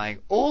be playing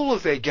all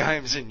of their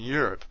games in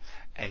Europe,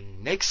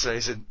 and next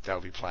season they'll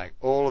be playing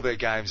all of their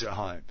games at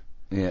home.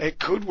 Yeah. It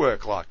could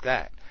work like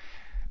that.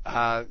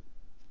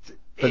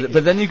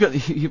 But then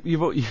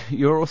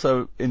you're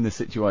also in the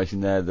situation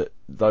there that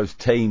those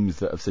teams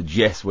that have said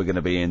yes, we're going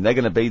to be in, they're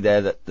going to be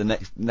there the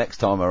next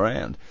time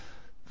around.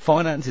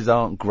 Finances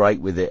aren't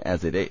great with it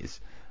as it is.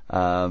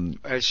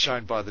 As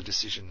shown by the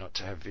decision not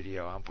to have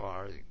video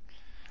umpiring.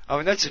 I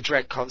mean, that's a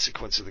direct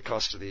consequence of the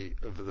cost of the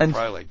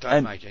Pro League.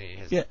 Don't make any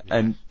hesitation. Yeah,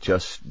 and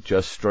just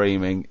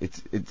streaming.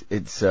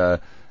 It's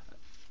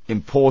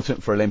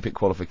important for Olympic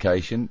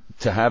qualification.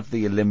 To have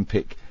the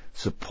Olympic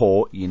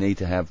support, you need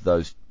to have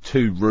those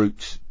 2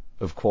 routes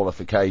of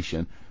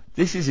qualification.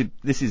 This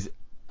is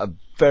a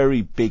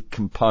very big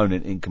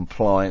component in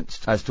compliance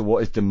as to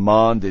what is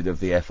demanded of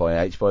the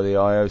FIH by the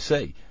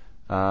IOC.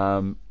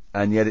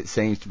 And yet it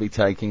seems to be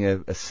taking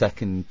a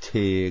second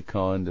tier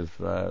kind of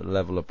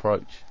level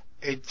approach.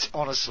 It's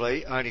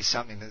honestly only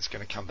something that's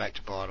going to come back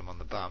to bite them on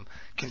the bum,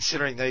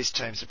 considering these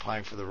teams are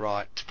playing for the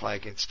right to play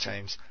against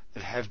teams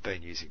that have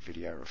been using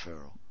video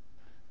referral.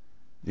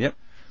 Yep.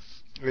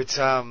 It's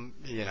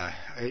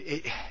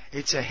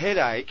it's a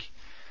headache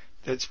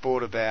that's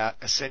brought about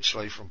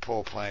essentially from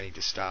poor planning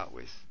to start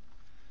with.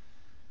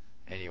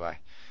 Anyway,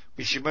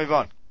 we should move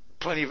on.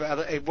 Plenty of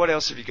other. What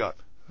else have you got?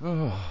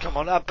 Come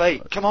on,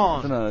 upbeat. Come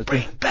on.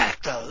 Bring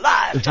back the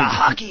life to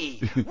hockey.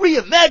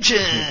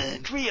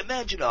 Reimagined.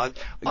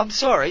 I'm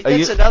sorry.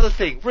 That's another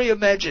thing.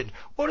 Reimagined.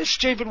 What a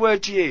stupid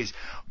word to use.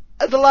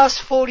 The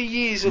last 40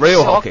 years of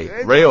Real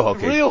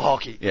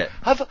hockey. Yeah.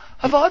 Have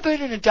I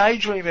been in a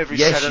daydream every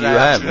Saturday?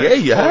 Yes, you have. Yeah,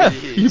 you have.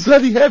 Years? You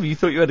bloody have. You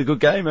thought you had a good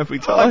game every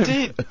time. I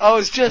did. I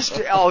was just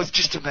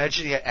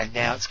imagining it, and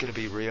now it's going to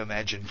be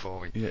reimagined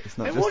for me. Yeah, it's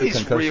not and just what is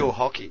concussion. real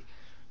hockey?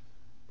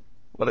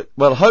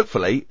 Well,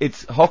 hopefully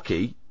it's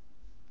hockey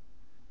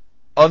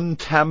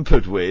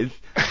untampered with,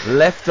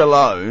 left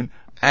alone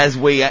as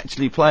we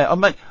actually play it. I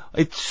mean,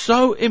 it's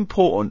so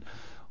important.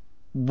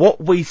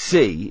 What we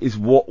see is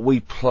what we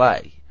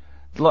play.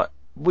 Like,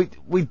 we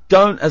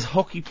don't, as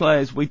hockey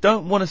players, we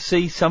don't want to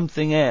see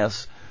something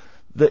else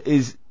that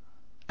is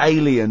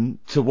alien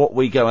to what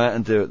we go out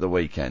and do at the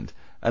weekend.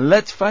 And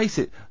let's face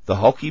it, the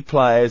hockey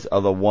players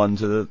are the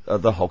ones are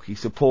the hockey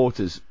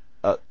supporters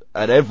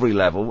at every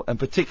level, and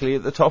particularly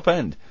at the top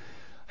end.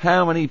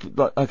 How many,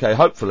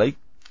 hopefully,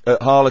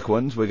 at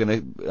Harlequins, we're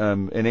going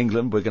to, in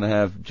England, we're going to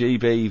have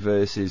GB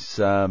versus,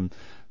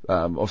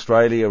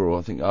 Australia, or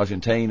I think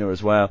Argentina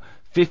as well.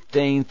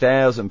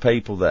 15,000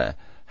 people there.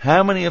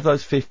 How many of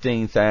those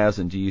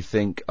 15,000 do you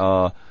think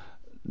are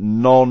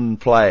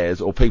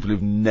non-players or people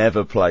who've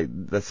never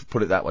played, let's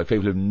put it that way,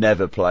 people who've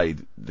never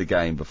played the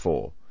game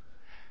before?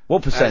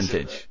 What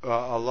percentage?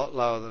 A lot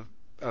lower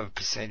of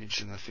percentage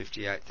than the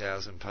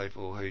 58,000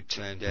 people who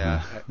turned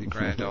out at the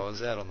grand. I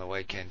was out on the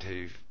weekend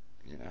who,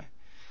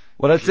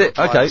 Well, that's it.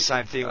 Okay.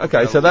 Same thing.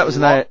 Okay, so that was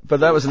an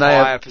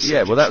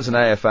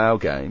AFL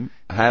game.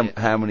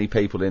 How many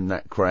people in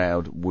that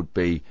crowd would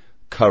be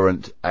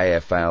current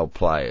AFL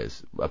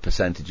players? A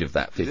percentage of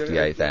that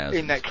 58,000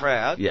 in that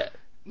crowd. Yeah.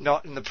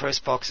 Not in the press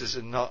boxes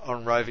and not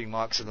on roving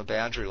mics on the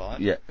boundary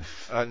line. Yeah.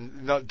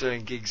 And not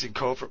doing gigs in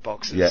corporate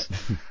boxes. Yeah.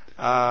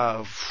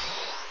 A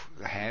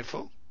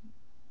handful.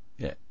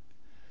 Yeah.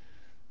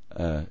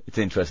 It's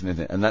interesting,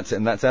 isn't it? And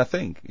that's our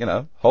thing.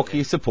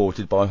 Hockey is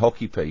supported by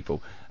hockey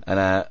people, and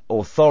our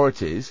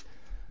authorities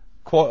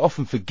quite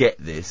often forget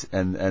this,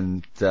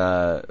 and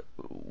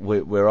we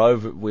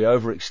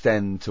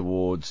overextend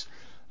towards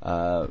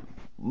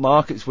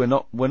markets we're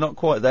not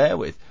quite there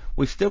with.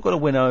 We've still got to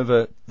win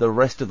over the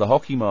rest of the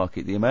hockey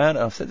market.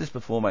 I've said this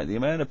before, mate, the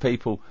amount of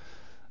people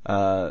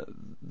that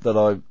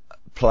I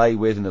play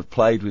with and have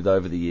played with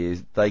over the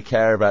years, they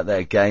care about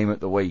their game at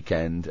the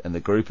weekend and the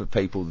group of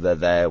people they're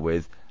there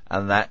with,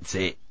 and that's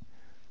it.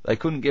 They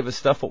couldn't give a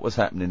stuff what was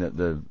happening at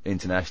the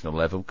international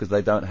level because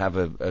they don't have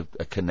a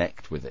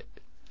connect with it.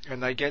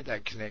 And they get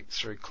that connect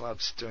through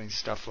clubs doing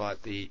stuff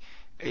like the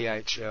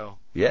EHL.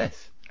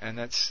 Yes. And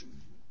that's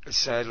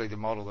sadly the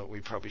model that we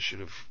probably should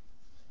have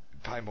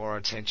paid more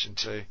attention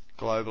to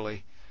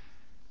globally.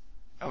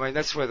 I mean,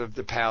 that's where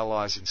the power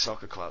lies in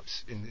soccer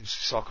clubs, in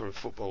soccer and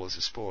football as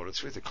a sport.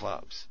 It's with the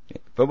clubs. Yeah,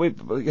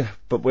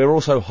 but we're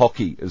also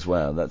hockey as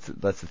well. That's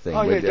the thing.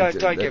 Oh yeah,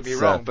 don't get me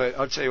wrong, but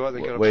I'll tell you what,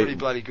 they've got a pretty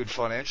bloody good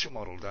financial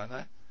model, don't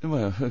they?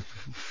 Well,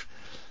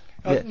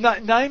 yeah.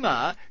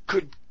 Neymar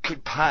could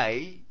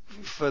pay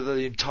for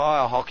the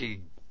entire hockey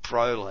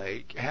pro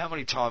league how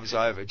many times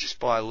over just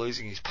by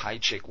losing his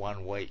paycheck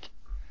 1 week.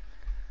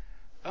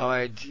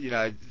 I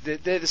mean,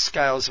 they're the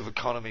scales of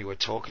economy we're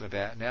talking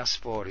about, and our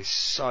sport is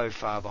so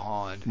far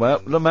behind. Well,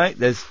 look, mate,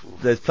 there's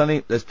plenty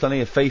of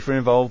FIFA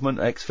involvement,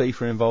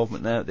 ex-FIFA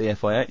involvement now at the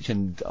FIH,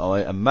 and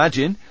I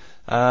imagine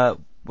we're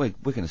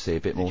going to see a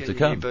bit more to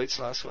come. New boots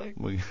last week,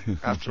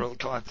 after all the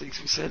kind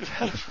things we said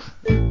about it.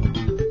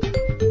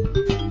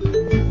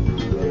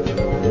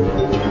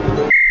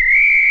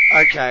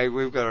 Okay,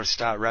 we've got to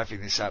start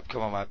wrapping this up.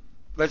 Come on, mate.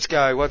 Let's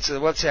go. What's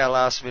our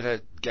last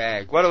minute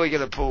gag? What are we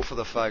going to pull for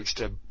the folks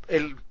to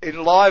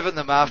enliven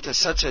them after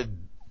such a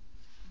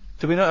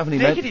Do we not have any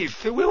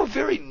negative? We were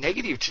very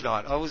negative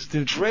tonight. I was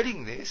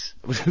dreading this.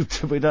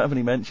 Do we not have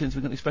any mentions?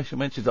 We've got any special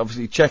mentions?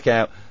 Obviously, check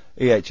out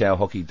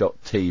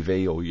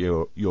ehlhockey.tv or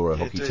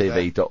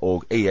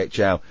eurohockeytv.org.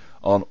 EHL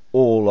on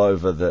all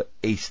over the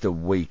Easter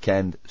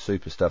weekend.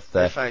 Super stuff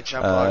there. FH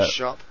Umpire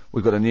Shop.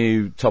 We've got a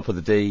new Top of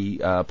the D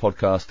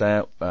podcast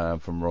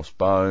out from Ross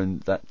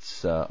Bone.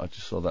 That's I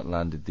just saw that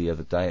landed the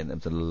other day, and there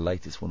was the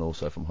latest one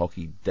also from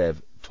Hockey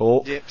Dev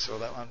Talk. Yep, saw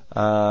that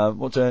one.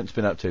 What's Ernst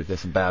been up to? There's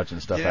some Belgian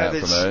stuff out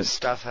from Ernst.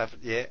 Stuff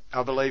happened. Yeah,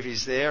 I believe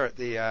he's there at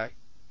the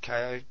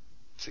KO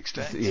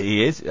 16.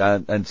 He is,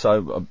 and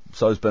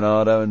so's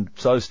Bernardo, and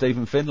so's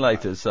Stephen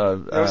Findlater. So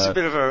there was a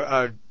bit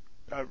of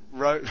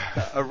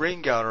a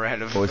ring going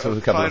around of a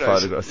couple of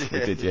photographs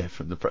we did,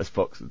 from the press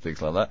box and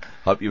things like that.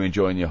 Hope you're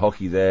enjoying your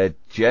hockey there,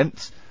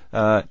 gents.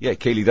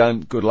 Keeley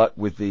Dome, good luck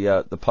with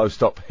the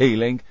post-op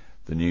healing.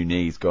 The new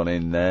knee's gone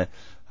in there.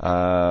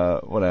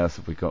 What else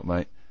have we got,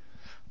 mate?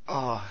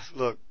 Oh,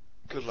 look,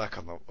 good luck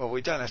on well,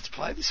 we don't have to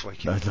play this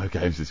weekend. No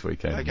games this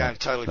weekend. No games,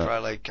 totally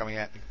pro league coming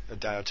out in a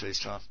day or two's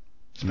time.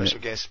 Special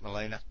guest,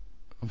 Molina.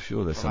 I'm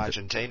sure there's from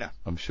Argentina.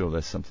 I'm sure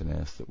there's something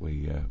else that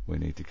we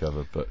need to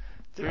cover, but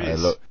there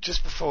is. Look.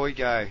 Just before we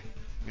go,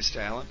 Mr.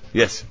 Allen.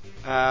 Yes.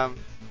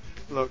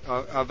 Look,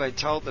 I've been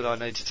told that I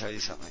need to tell you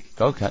something.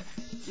 Okay.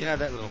 You know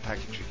that little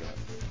package we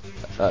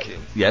got?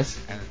 Yes.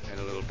 And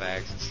the little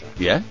bags and stuff?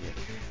 Yeah.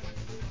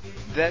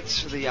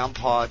 That's for the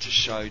umpire to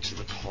show to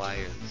the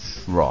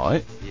players.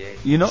 Right.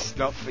 Yeah. It's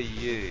not for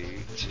you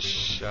to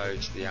show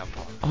to the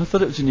umpire. I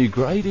thought it was a new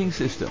grading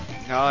system.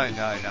 No.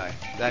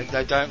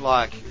 They don't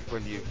like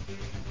when you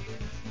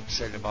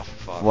send them off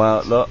for 5 Well,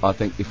 minutes. look, I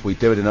think if we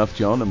do it enough,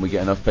 John, and we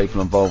get enough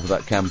people involved with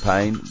that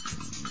campaign,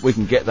 we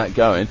can get that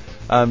going.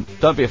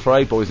 Don't be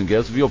afraid, boys and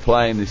girls. If you're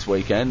playing this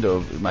weekend,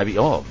 or maybe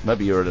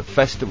you're at a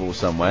festival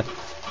somewhere,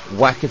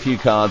 whack a few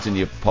cards in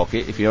your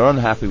pocket. If you're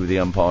unhappy with the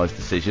umpire's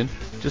decision,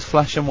 just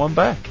flash them one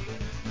back.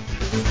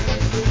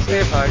 See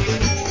you,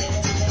 folks.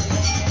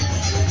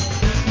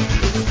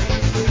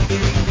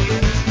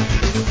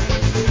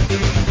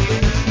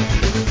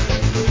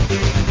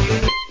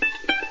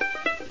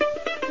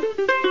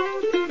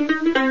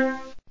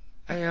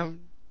 Hey,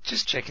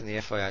 just checking the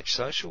FIH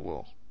social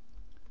wall.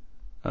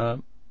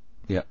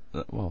 Yeah,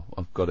 well,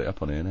 I've got it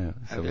up on here now.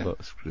 So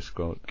Okay. just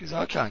scroll. Because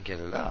I can't get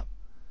it up.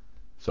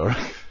 Sorry.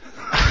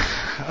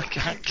 I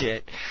can't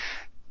get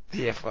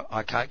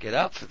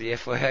up for the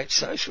FIH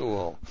social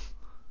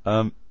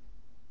wall.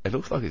 It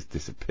looks like it's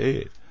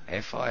disappeared.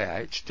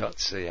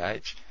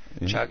 FIH.ch.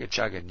 Yeah.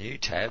 Chugga new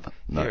tab.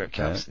 No, Here it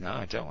comes. No,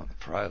 I don't want the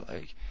Pro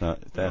League. No,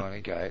 I want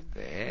to go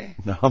there.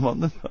 No, I'm on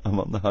the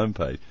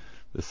homepage.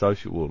 The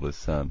social wall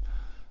is it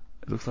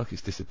looks like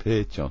it's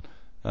disappeared, John.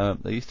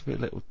 There used to be a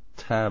little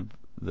tab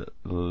that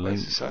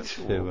linked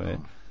to it.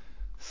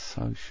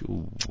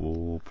 Social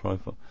wall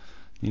profile.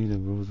 The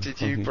rules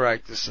Did you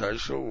break the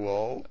social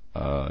wall?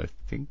 I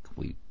think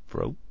we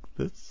broke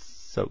the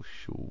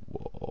social